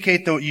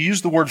communicate, you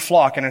use the word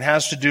flock, and it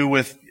has to do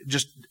with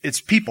just,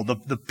 it's people.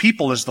 The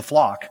people is the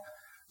flock.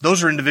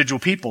 Those are individual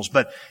peoples.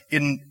 But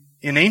in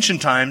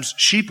ancient times,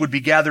 sheep would be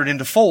gathered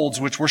into folds,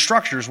 which were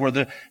structures where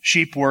the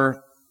sheep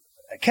were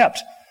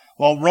kept.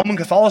 Well, Roman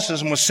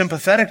Catholicism was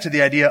sympathetic to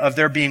the idea of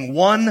there being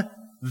one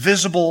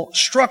visible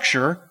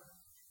structure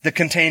that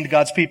contained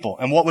God's people.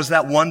 And what was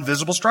that one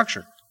visible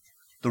structure?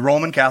 The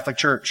Roman Catholic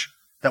Church.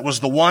 That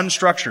was the one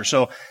structure.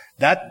 So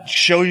that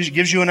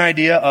gives you an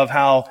idea of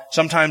how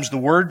sometimes the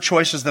word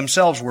choices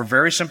themselves were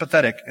very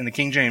sympathetic in the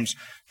King James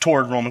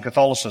toward Roman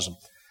Catholicism.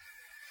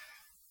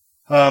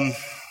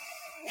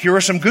 Here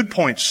are some good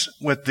points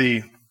with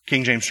the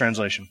King James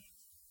translation.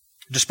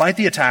 Despite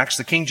the attacks,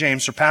 the King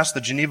James surpassed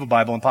the Geneva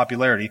Bible in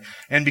popularity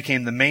and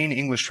became the main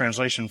English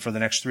translation for the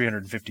next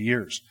 350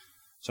 years.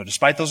 So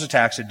despite those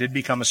attacks, it did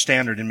become a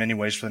standard in many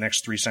ways for the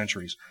next 3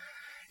 centuries.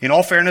 In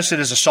all fairness, it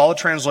is a solid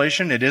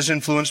translation. It is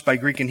influenced by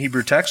Greek and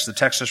Hebrew texts, the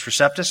Textus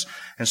Receptus,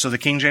 and so the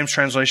King James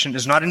translation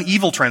is not an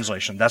evil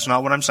translation. That's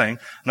not what I'm saying.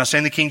 I'm not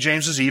saying the King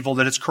James is evil,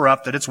 that it's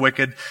corrupt, that it's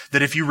wicked,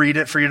 that if you read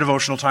it for your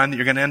devotional time, that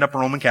you're going to end up a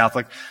Roman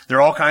Catholic. There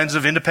are all kinds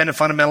of independent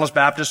fundamentalist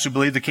Baptists who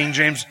believe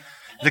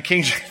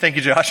thank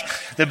you, Josh,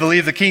 that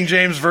believe the King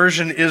James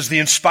Version is the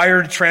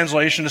inspired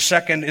translation, the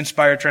second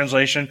inspired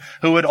translation,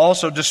 who would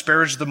also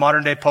disparage the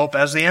modern day Pope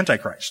as the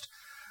Antichrist.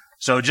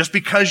 So just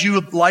because you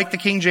like the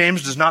King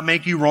James does not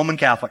make you Roman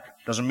Catholic.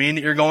 Doesn't mean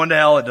that you're going to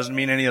hell. It doesn't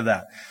mean any of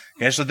that.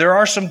 Okay, so there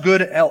are some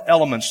good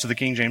elements to the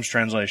King James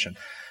translation.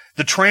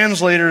 The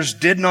translators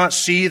did not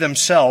see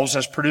themselves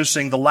as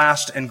producing the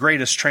last and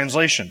greatest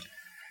translation.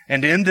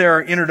 And in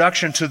their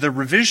introduction to the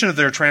revision of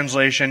their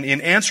translation,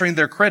 in answering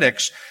their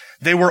critics,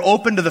 they were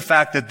open to the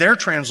fact that their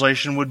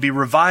translation would be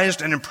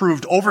revised and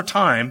improved over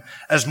time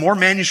as more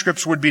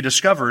manuscripts would be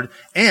discovered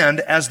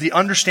and as the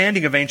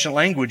understanding of ancient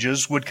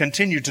languages would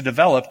continue to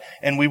develop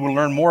and we would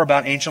learn more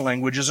about ancient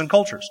languages and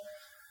cultures.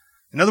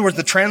 In other words,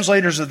 the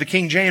translators of the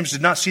King James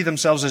did not see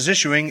themselves as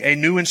issuing a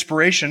new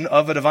inspiration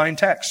of a divine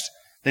text.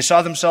 They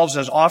saw themselves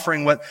as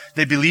offering what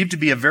they believed to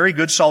be a very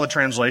good, solid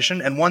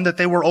translation and one that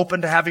they were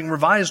open to having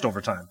revised over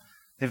time.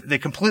 They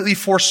completely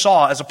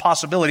foresaw as a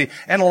possibility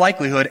and a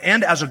likelihood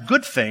and as a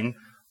good thing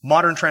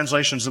modern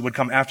translations that would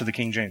come after the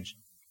King James.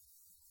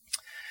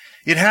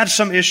 It had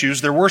some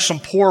issues. There were some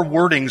poor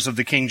wordings of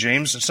the King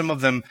James, and some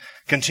of them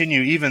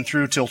continue even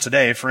through till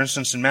today. For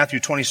instance, in Matthew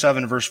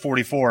 27, verse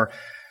 44,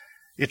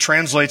 it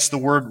translates the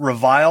word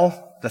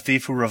revile, the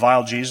thief who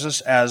reviled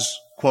Jesus, as,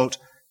 quote,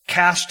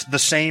 cast the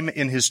same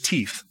in his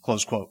teeth,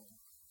 close quote.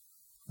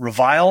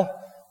 Revile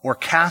or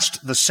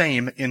cast the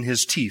same in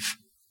his teeth.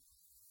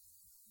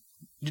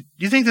 Do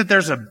you think that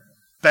there's a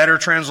better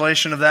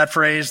translation of that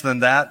phrase than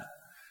that?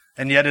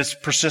 And yet it's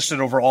persisted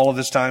over all of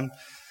this time.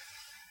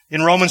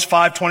 In Romans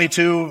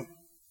 5:22,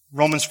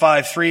 Romans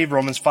 5:3,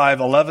 Romans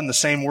 5:11, the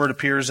same word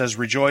appears as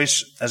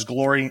rejoice, as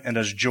glory, and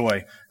as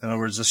joy. In other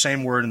words, the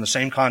same word in the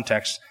same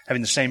context,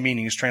 having the same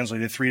meaning, is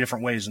translated 3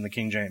 different ways in the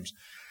King James.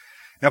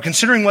 Now,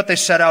 considering what they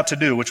set out to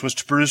do, which was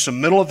to produce a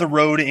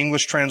middle-of-the-road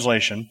English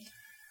translation,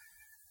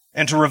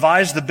 and to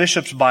revise the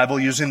bishop's Bible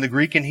using the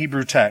Greek and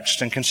Hebrew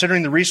text, and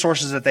considering the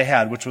resources that they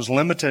had, which was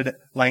limited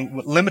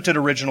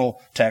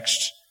original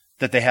texts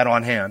that they had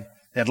on hand,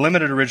 they had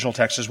limited original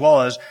text as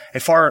well as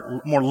a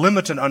far more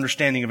limited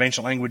understanding of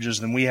ancient languages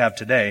than we have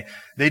today.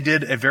 They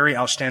did a very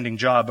outstanding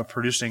job of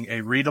producing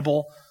a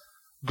readable,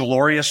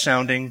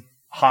 glorious-sounding,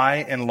 high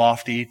and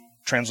lofty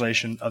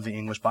translation of the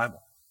English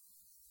Bible.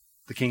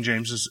 The King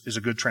James is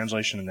a good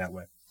translation in that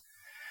way.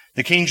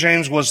 The King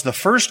James was the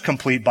first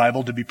complete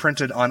Bible to be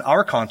printed on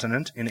our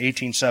continent in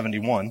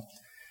 1871.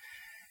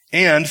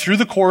 And through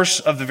the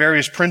course of the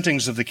various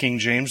printings of the King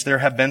James, there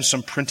have been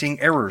some printing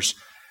errors.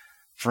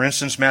 For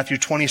instance, Matthew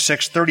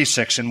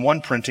 26:36 in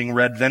one printing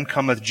read, "Then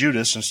cometh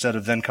Judas," instead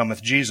of "Then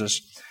cometh Jesus.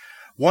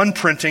 One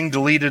printing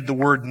deleted the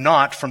word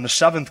 "not" from the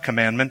 7th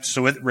commandment,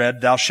 so it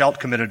read, "Thou shalt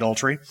commit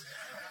adultery."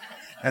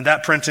 And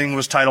that printing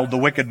was titled the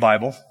Wicked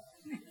Bible.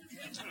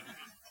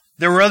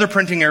 There were other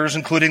printing errors,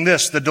 including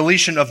this: the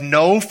deletion of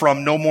 "no"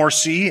 from "no more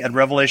see" at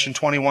Revelation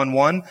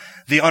 21:1,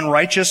 the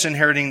unrighteous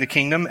inheriting the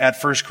kingdom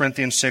at 1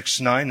 Corinthians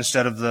 6:9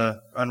 instead of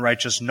the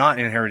unrighteous not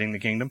inheriting the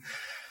kingdom.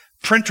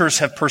 Printers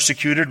have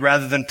persecuted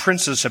rather than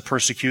princes have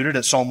persecuted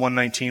at Psalm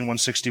 119,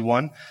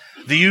 161.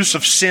 The use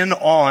of sin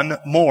on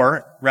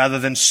more rather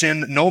than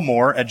sin no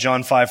more at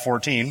John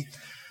 5:14.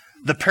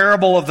 The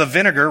parable of the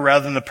vinegar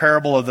rather than the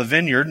parable of the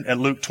vineyard at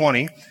Luke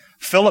 20.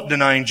 Philip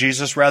denying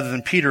Jesus rather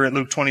than Peter at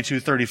Luke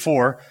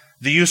 22:34.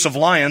 The use of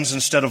lions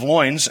instead of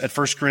loins at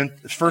 1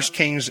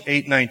 Kings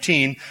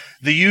 8:19.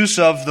 The use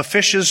of the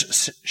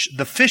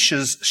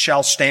fishes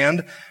shall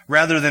stand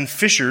rather than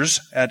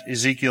fishers at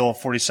Ezekiel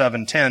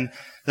 47:10.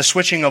 The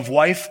switching of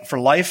wife for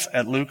life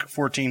at Luke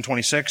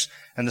 14:26,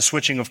 and the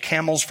switching of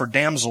camels for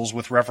damsels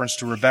with reference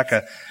to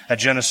Rebekah at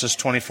Genesis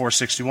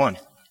 24:61.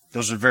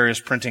 Those are various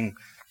printing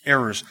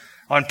errors.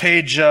 On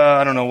page,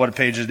 I don't know what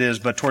page it is,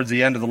 but towards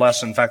the end of the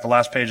lesson, in fact, the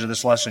last page of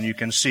this lesson, you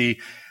can see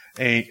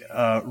a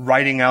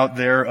writing out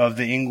there of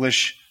the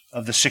English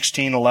of the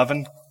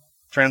 1611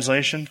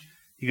 translation.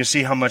 You can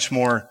see how much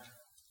more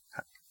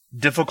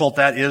difficult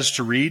that is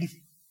to read.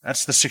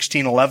 That's the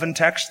 1611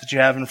 text that you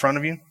have in front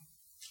of you.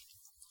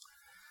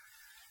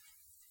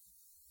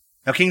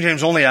 Now, King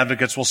James only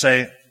advocates will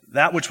say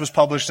that which was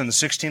published in the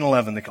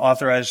 1611, the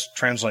authorized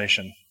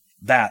translation,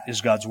 that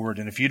is God's word.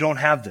 And if you don't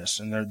have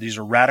this, and these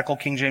are radical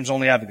King James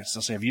only advocates,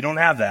 they'll say if you don't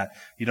have that,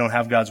 you don't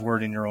have God's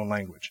word in your own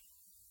language.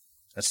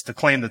 That's the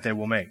claim that they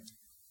will make.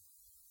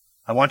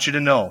 I want you to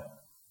know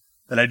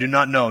that I do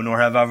not know, nor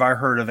have I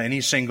heard of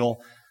any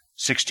single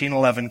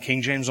 1611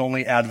 King James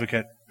only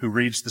advocate who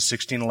reads the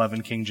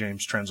 1611 King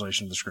James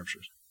translation of the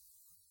Scriptures.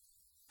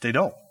 They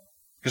don't.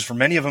 Because for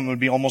many of them it would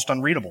be almost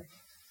unreadable.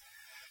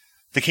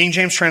 The King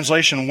James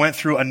translation went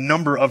through a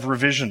number of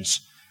revisions.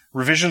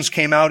 Revisions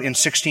came out in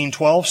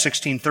 1612,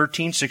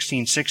 1613,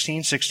 1616,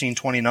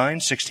 1629,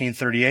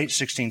 1638,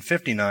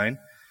 1659.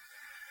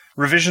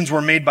 Revisions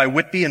were made by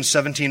Whitby in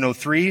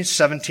 1703,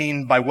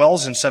 17 by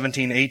Wells in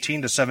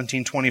 1718 to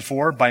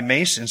 1724, by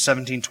Mace in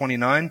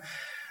 1729,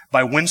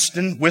 by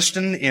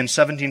Whiston in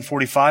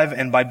 1745,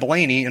 and by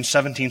Blaney in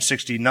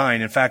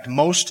 1769. In fact,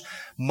 most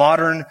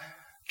modern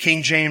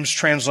King James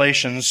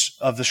translations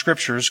of the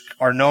Scriptures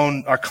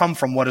come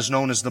from what is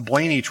known as the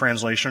Blaney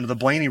translation, or the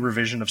Blaney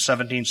revision of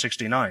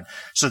 1769.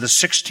 So the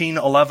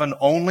 1611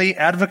 only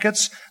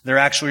advocates, they're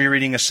actually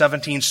reading a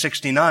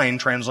 1769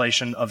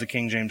 translation of the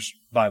King James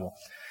Bible.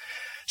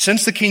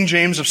 Since the King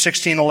James of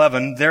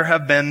 1611, there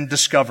have been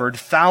discovered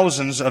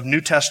thousands of New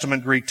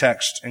Testament Greek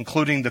texts,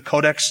 including the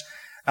Codex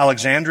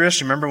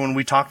Alexandrinus. Remember when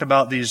we talked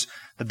about the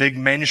big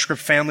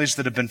manuscript families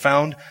that have been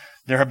found?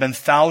 There have been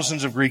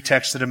thousands of Greek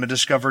texts that have been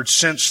discovered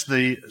since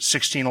the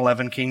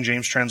 1611 King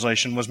James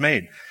translation was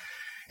made,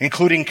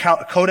 including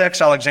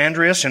Codex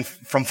Alexandrinus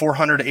from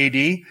 400 AD.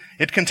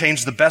 It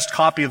contains the best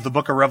copy of the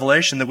book of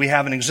Revelation that we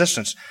have in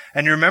existence.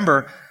 And you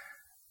remember,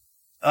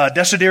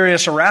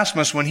 Desiderius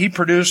Erasmus, when he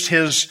produced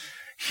his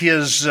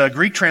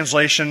Greek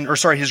translation,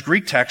 his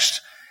Greek text,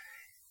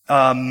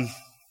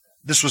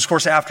 this was, of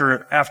course,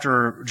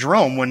 after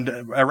Jerome. When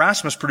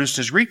Erasmus produced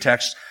his Greek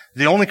text,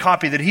 the only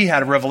copy that he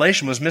had of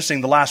Revelation was missing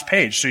the last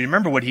page. So you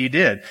remember what he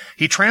did.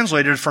 He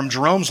translated from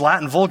Jerome's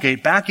Latin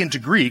Vulgate back into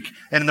Greek,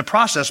 and in the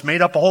process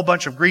made up a whole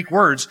bunch of Greek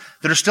words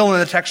that are still in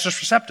the Textus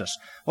Receptus.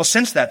 Well,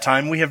 since that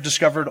time, we have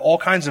discovered all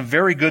kinds of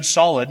very good,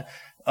 solid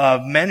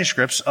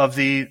manuscripts of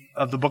the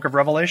book of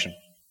Revelation.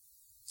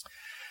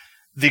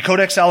 The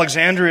Codex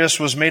Alexandrinus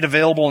was made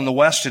available in the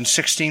West in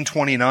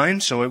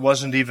 1629, so it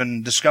wasn't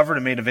even discovered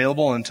and made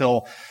available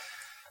until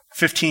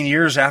 15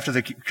 years after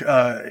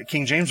the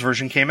King James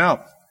Version came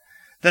out.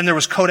 Then there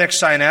was Codex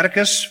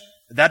Sinaiticus.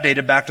 That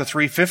dated back to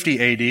 350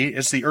 AD.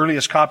 It's the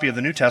earliest copy of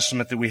the New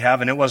Testament that we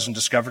have, and it wasn't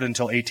discovered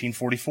until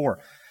 1844.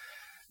 And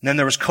then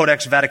there was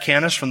Codex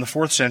Vaticanus from the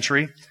 4th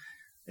century.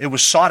 It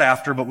was sought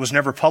after, but was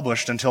never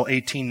published until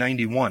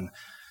 1891.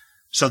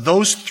 So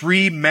those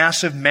three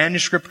massive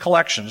manuscript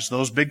collections,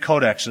 those big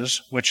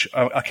codexes, which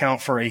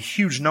account for a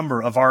huge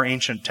number of our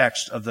ancient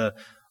texts of the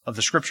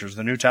Scriptures,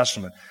 the New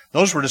Testament,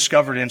 those were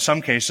discovered in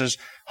some cases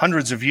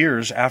hundreds of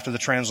years after the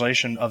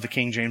translation of the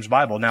King James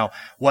Bible. Now,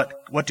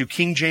 what do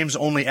King James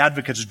only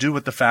advocates do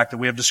with the fact that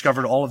we have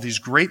discovered all of these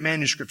great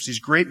manuscripts, these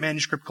great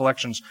manuscript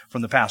collections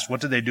from the past?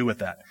 What do they do with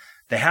that?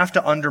 They have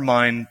to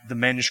undermine the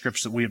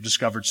manuscripts that we have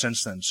discovered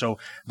since then. So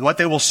what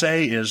they will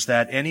say is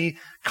that any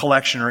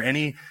collection or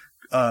any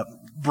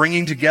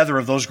bringing together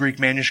of those Greek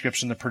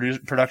manuscripts in the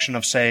production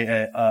of, say,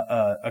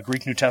 a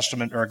Greek New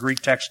Testament or a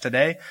Greek text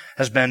today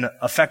has been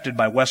affected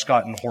by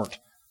Westcott and Hort.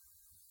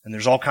 And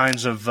there's all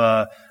kinds of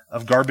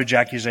garbage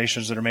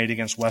accusations that are made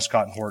against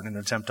Westcott and Hort in an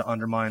attempt to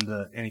undermine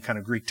any kind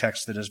of Greek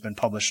text that has been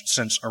published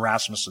since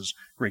Erasmus's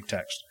Greek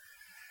text.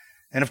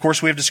 And of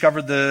course, we have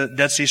discovered the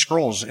Dead Sea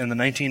Scrolls in the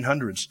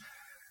 1900s.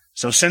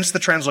 So since the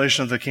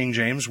translation of the King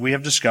James, we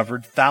have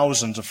discovered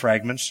thousands of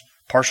fragments,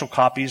 partial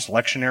copies,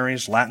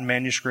 lectionaries, Latin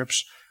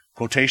manuscripts,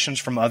 quotations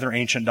from other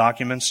ancient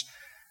documents,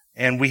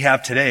 and we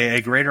have today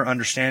a greater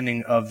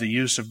understanding of the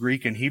use of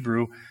Greek and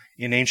Hebrew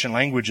in ancient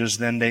languages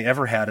than they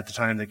ever had at the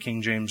time that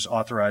King James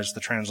authorized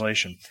the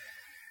translation.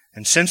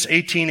 And since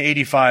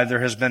 1885,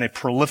 there has been a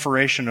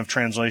proliferation of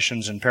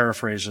translations and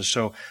paraphrases.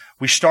 So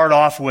we start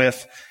off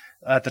with,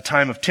 at the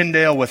time of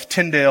Tyndale, with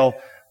Tyndale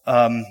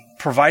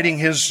providing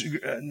his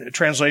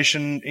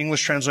translation,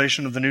 English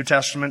translation of the New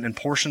Testament and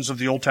portions of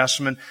the Old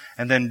Testament,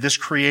 and then this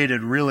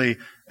created really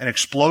an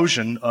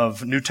explosion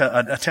of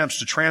attempts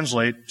to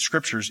translate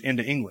scriptures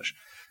into English.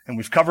 And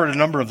we've covered a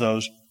number of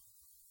those.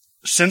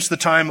 Since the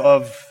time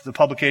of the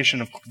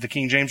publication of the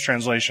King James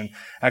translation,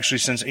 actually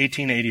since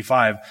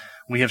 1885,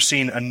 we have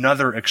seen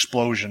another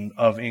explosion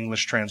of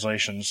English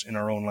translations in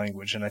our own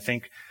language. And I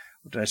think,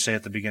 what did I say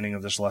at the beginning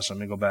of this lesson?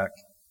 Let me go back.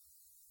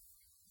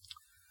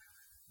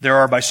 There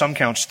are, by some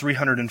counts,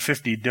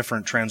 350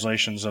 different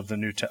translations of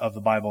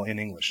the Bible in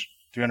English.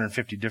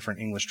 350 different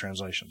English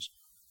translations.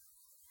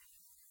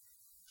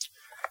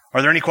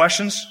 Are there any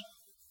questions?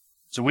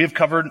 So we have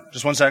covered,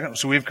 just one second.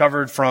 So we have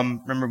covered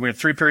from, remember we have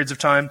 3 periods of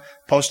time,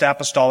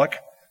 post-apostolic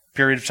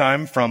period of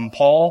time from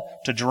Paul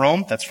to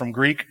Jerome. That's from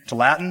Greek to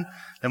Latin.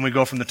 Then we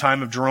go from the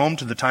time of Jerome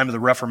to the time of the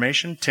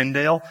Reformation,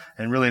 Tyndale.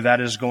 And really that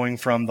is going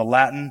from the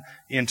Latin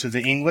into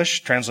the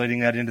English,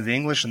 translating that into the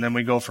English. And then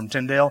we go from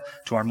Tyndale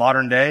to our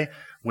modern day,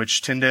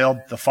 which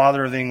Tyndale, the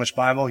father of the English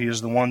Bible, he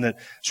is the one that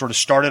sort of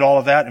started all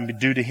of that, and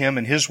due to him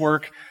and his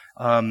work,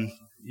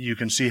 you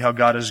can see how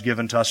God has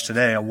given to us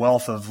today a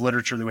wealth of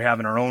literature that we have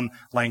in our own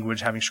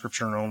language, having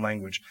scripture in our own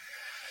language.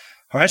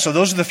 All right, so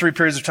those are the 3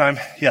 periods of time.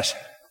 Yes?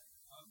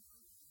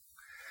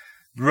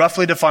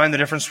 Roughly define the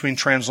difference between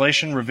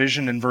translation,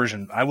 revision, and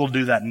version. I will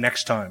do that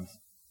next time.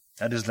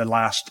 That is the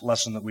last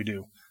lesson that we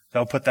do. So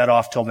I'll put that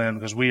off till then,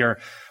 because we're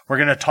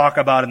going to talk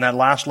about, in that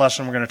last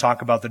lesson, we're going to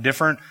talk about the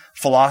different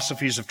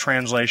philosophies of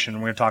translation.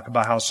 We're going to talk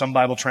about how some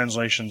Bible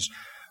translations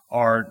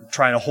are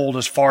trying to hold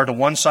us far to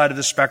one side of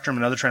the spectrum,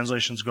 and other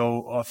translations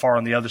go far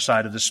on the other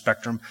side of the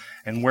spectrum,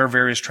 and where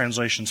various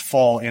translations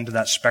fall into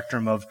that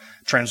spectrum of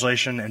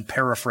translation and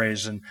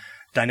paraphrase and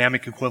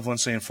dynamic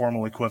equivalency and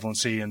formal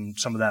equivalency and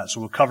some of that. So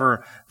we'll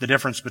cover the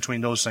difference between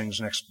those things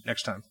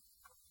next time.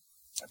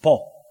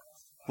 Paul,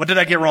 what did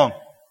I get wrong?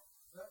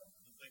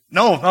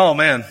 No. Oh,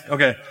 man.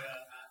 Okay.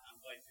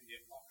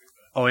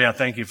 Oh, yeah.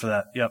 Thank you for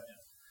that. Yep.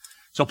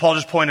 So Paul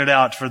just pointed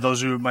out, for those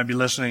who might be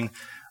listening,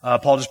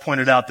 Paul just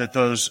pointed out that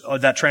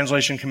that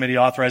translation committee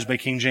authorized by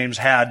King James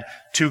had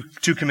two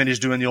committees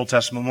doing the Old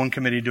Testament, one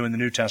committee doing the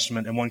New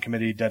Testament, and one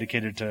committee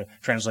dedicated to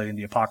translating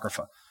the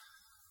Apocrypha.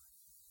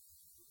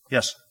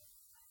 Yes.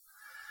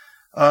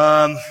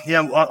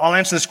 I'll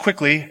answer this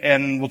quickly,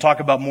 and we'll talk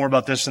more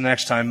about this the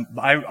next time.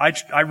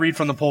 I read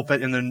from the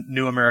pulpit in the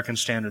New American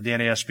Standard, the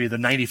NASB, the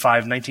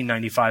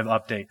 1995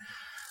 update.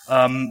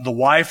 The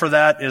why for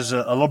that is a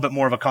little bit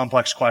more of a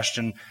complex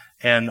question,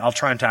 and I'll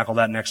try and tackle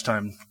that next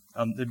time.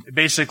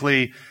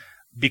 Basically,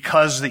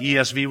 because the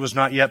ESV was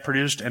not yet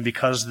produced, and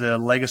because the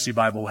Legacy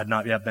Bible had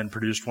not yet been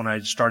produced when I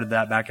started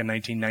that back in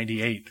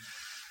 1998.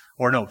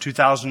 Or no,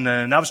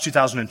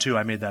 2002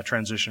 I made that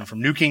transition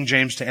from New King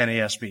James to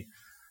NASB.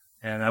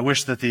 And I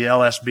wish that the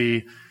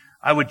LSB,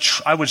 I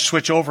would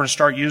switch over and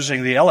start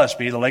using the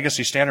LSB, the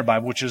Legacy Standard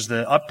Bible, which is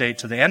the update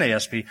to the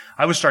NASB.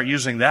 I would start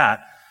using that,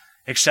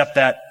 except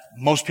that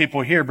most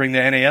people here bring the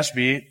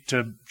NASB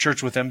to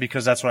church with them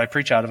because that's what I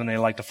preach out of, and they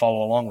like to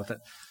follow along with it.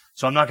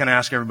 So I'm not going to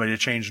ask everybody to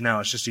change now.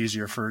 It's just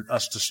easier for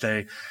us to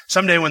stay.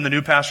 Someday when the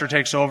new pastor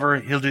takes over,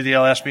 he'll do the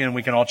LSB and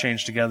we can all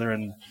change together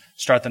and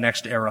start the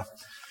next era.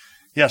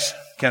 Yes,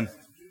 Ken.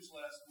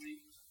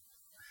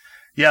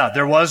 Yeah,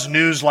 there was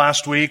news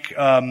last week.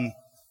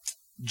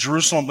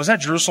 Jerusalem, was that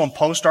Jerusalem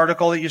Post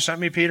article that you sent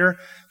me, Peter?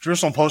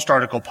 Jerusalem Post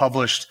article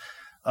published.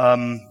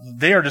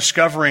 They are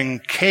discovering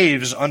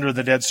caves under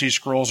the Dead Sea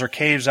Scrolls, or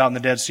caves out in the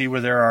Dead Sea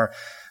where there are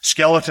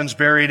skeletons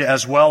buried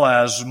as well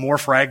as more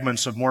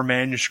fragments of more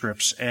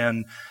manuscripts.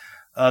 And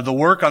the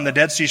work on the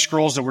Dead Sea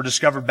Scrolls that were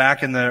discovered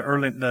back in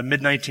the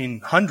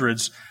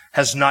mid-1900s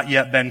has not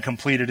yet been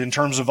completed in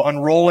terms of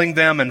unrolling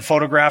them and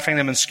photographing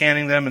them and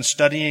scanning them and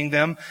studying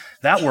them.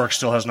 That work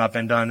still has not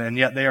been done, and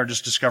yet they are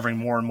just discovering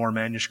more and more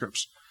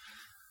manuscripts.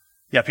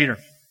 Yeah, Peter.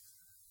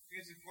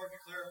 It's important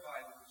to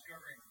clarify they're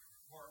discovering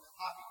more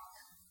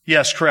copies.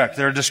 Yes, correct.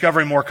 They're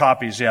discovering more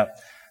copies, yeah.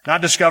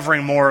 Not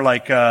discovering more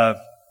like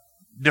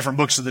different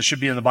books that should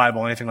be in the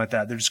Bible or anything like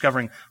that. They're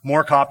discovering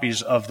more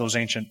copies of those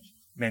ancient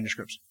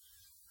manuscripts.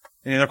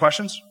 Any other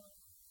questions?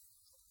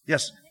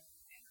 Yes.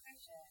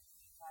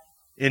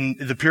 In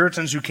the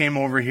Puritans who came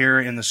over here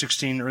in the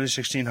early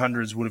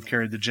 1600s would have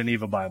carried the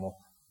Geneva Bible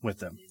with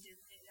them.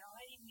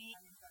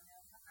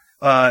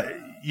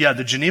 Yeah,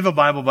 the Geneva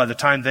Bible, by the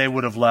time they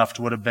would have left,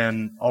 would have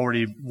been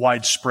already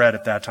widespread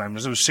at that time. It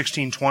was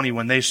 1620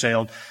 when they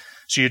sailed.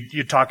 So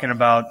you're talking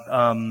about,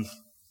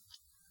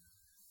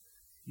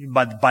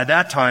 by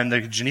that time,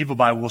 the Geneva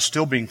Bible was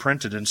still being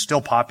printed and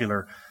still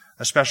popular,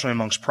 especially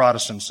amongst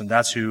Protestants, and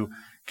that's who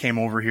came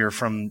over here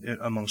from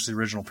amongst the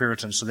original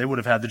Puritans. So they would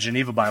have had the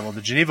Geneva Bible.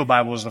 The Geneva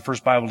Bible was the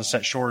first Bible to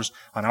set shores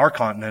on our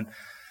continent.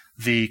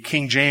 The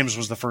King James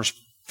was the first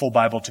full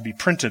Bible to be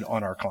printed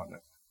on our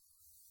continent.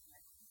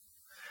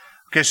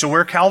 Okay, so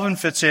where Calvin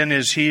fits in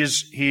is he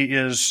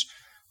is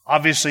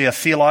obviously a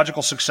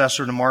theological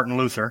successor to Martin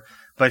Luther,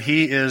 but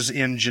he is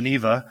in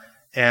Geneva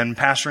and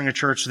pastoring a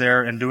church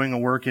there and doing a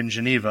work in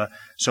Geneva.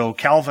 So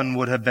Calvin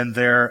would have been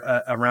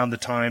there around the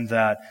time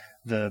that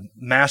the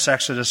mass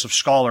exodus of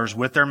scholars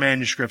with their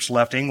manuscripts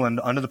left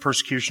England under the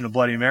persecution of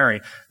Bloody Mary.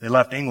 They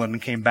left England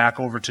and came back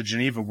over to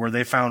Geneva, where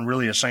they found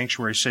really a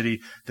sanctuary city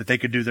that they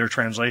could do their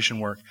translation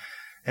work.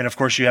 And of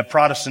course, you have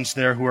Protestants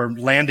there who are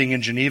landing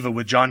in Geneva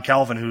with John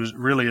Calvin, who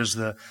really is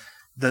the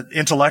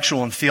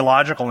intellectual and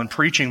theological and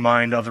preaching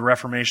mind of the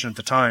Reformation at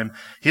the time.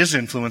 His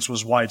influence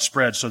was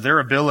widespread. So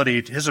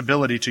his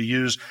ability to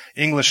use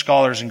English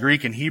scholars in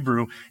Greek and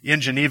Hebrew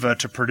in Geneva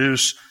to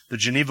produce the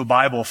Geneva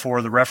Bible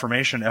for the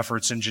Reformation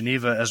efforts in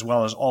Geneva as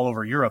well as all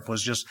over Europe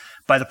was just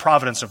by the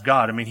providence of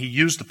God. I mean, he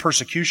used the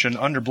persecution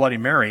under Bloody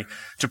Mary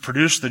to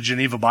produce the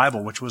Geneva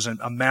Bible, which was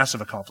a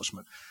massive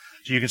accomplishment.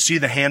 So you can see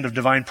the hand of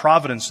divine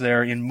providence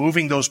there in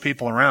moving those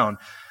people around.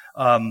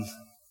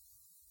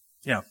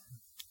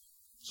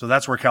 So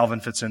that's where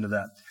Calvin fits into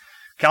that.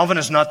 Calvin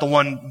is not the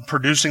one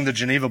producing the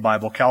Geneva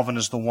Bible. Calvin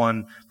is the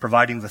one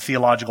providing the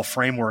theological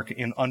framework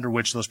under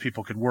which those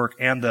people could work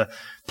and the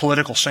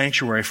political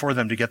sanctuary for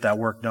them to get that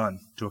work done,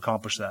 to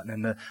accomplish that.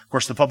 And of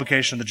course, the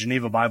publication of the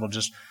Geneva Bible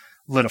just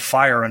lit a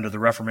fire under the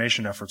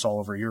Reformation efforts all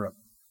over Europe.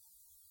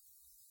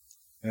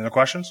 Any other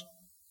questions?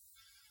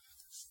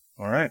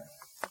 All right.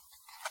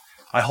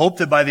 I hope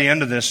that by the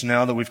end of this,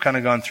 now that we've kind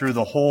of gone through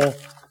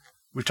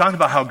we've talked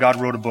about how God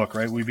wrote a book,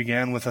 right? We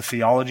began with a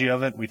theology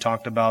of it. We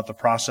talked about the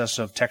process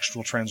of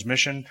textual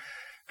transmission,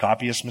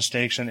 copyist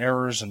mistakes and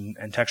errors, and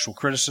textual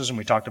criticism.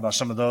 We talked about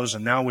some of those,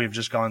 and now we've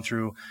just gone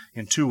through,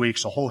 in 2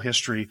 weeks, a whole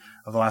history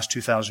of the last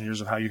 2,000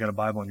 years of how you got a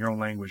Bible in your own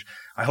language.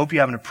 I hope you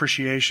have an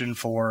appreciation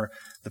for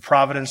the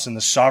providence and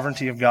the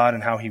sovereignty of God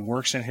and how He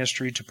works in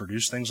history to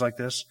produce things like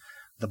this.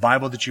 The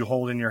Bible that you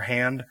hold in your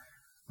hand,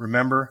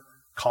 remember,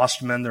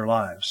 cost men their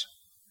lives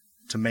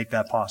to make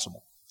that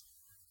possible.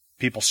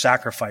 People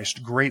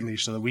sacrificed greatly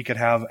so that we could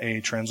have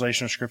a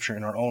translation of Scripture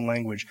in our own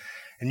language.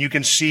 And you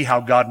can see how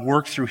God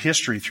worked through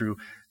history, through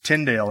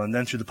Tyndale, and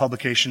then through the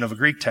publication of a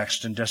Greek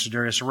text in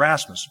Desiderius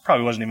Erasmus.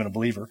 Probably wasn't even a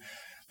believer,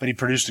 but he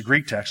produced a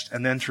Greek text,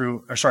 and then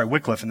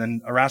Wycliffe, and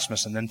then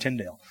Erasmus, and then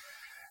Tyndale.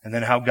 And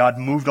then how God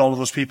moved all of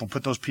those people,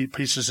 put those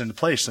pieces into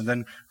place, and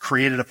then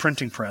created a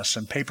printing press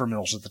and paper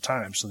mills at the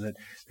time so that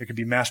there could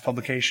be mass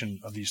publication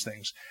of these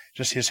things.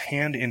 Just His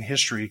hand in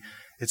history.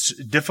 It's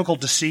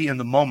difficult to see in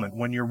the moment.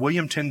 When you're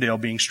William Tyndale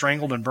being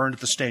strangled and burned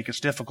at the stake,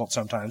 it's difficult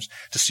sometimes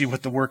to see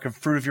what the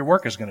fruit of your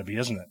work is going to be,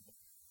 isn't it?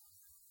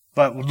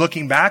 But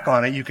looking back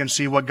on it, you can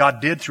see what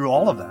God did through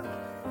all of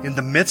that. In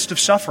the midst of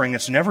suffering,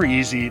 it's never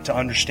easy to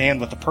understand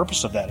what the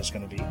purpose of that is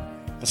going to be.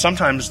 But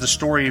sometimes the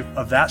story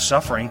of that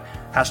suffering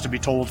has to be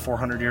told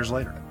 400 years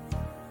later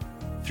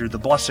through the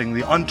blessing,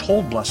 the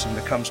untold blessing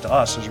that comes to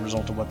us as a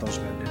result of what those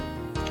men did.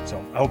 So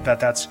I hope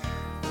that's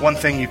one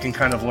thing you can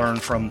kind of learn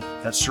from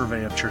that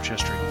survey of church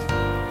history.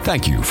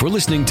 Thank you for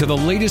listening to the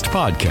latest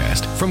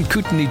podcast from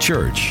Kootenai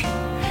Church.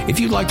 If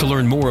you'd like to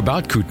learn more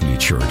about Kootenai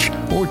Church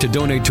or to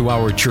donate to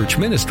our church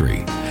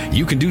ministry,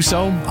 you can do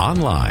so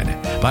online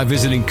by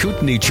visiting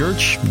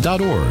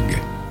kootenaichurch.org.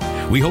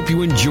 We hope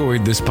you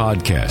enjoyed this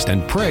podcast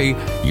and pray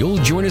you'll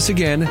join us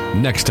again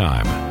next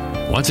time.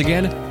 Once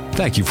again,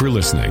 thank you for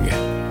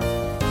listening.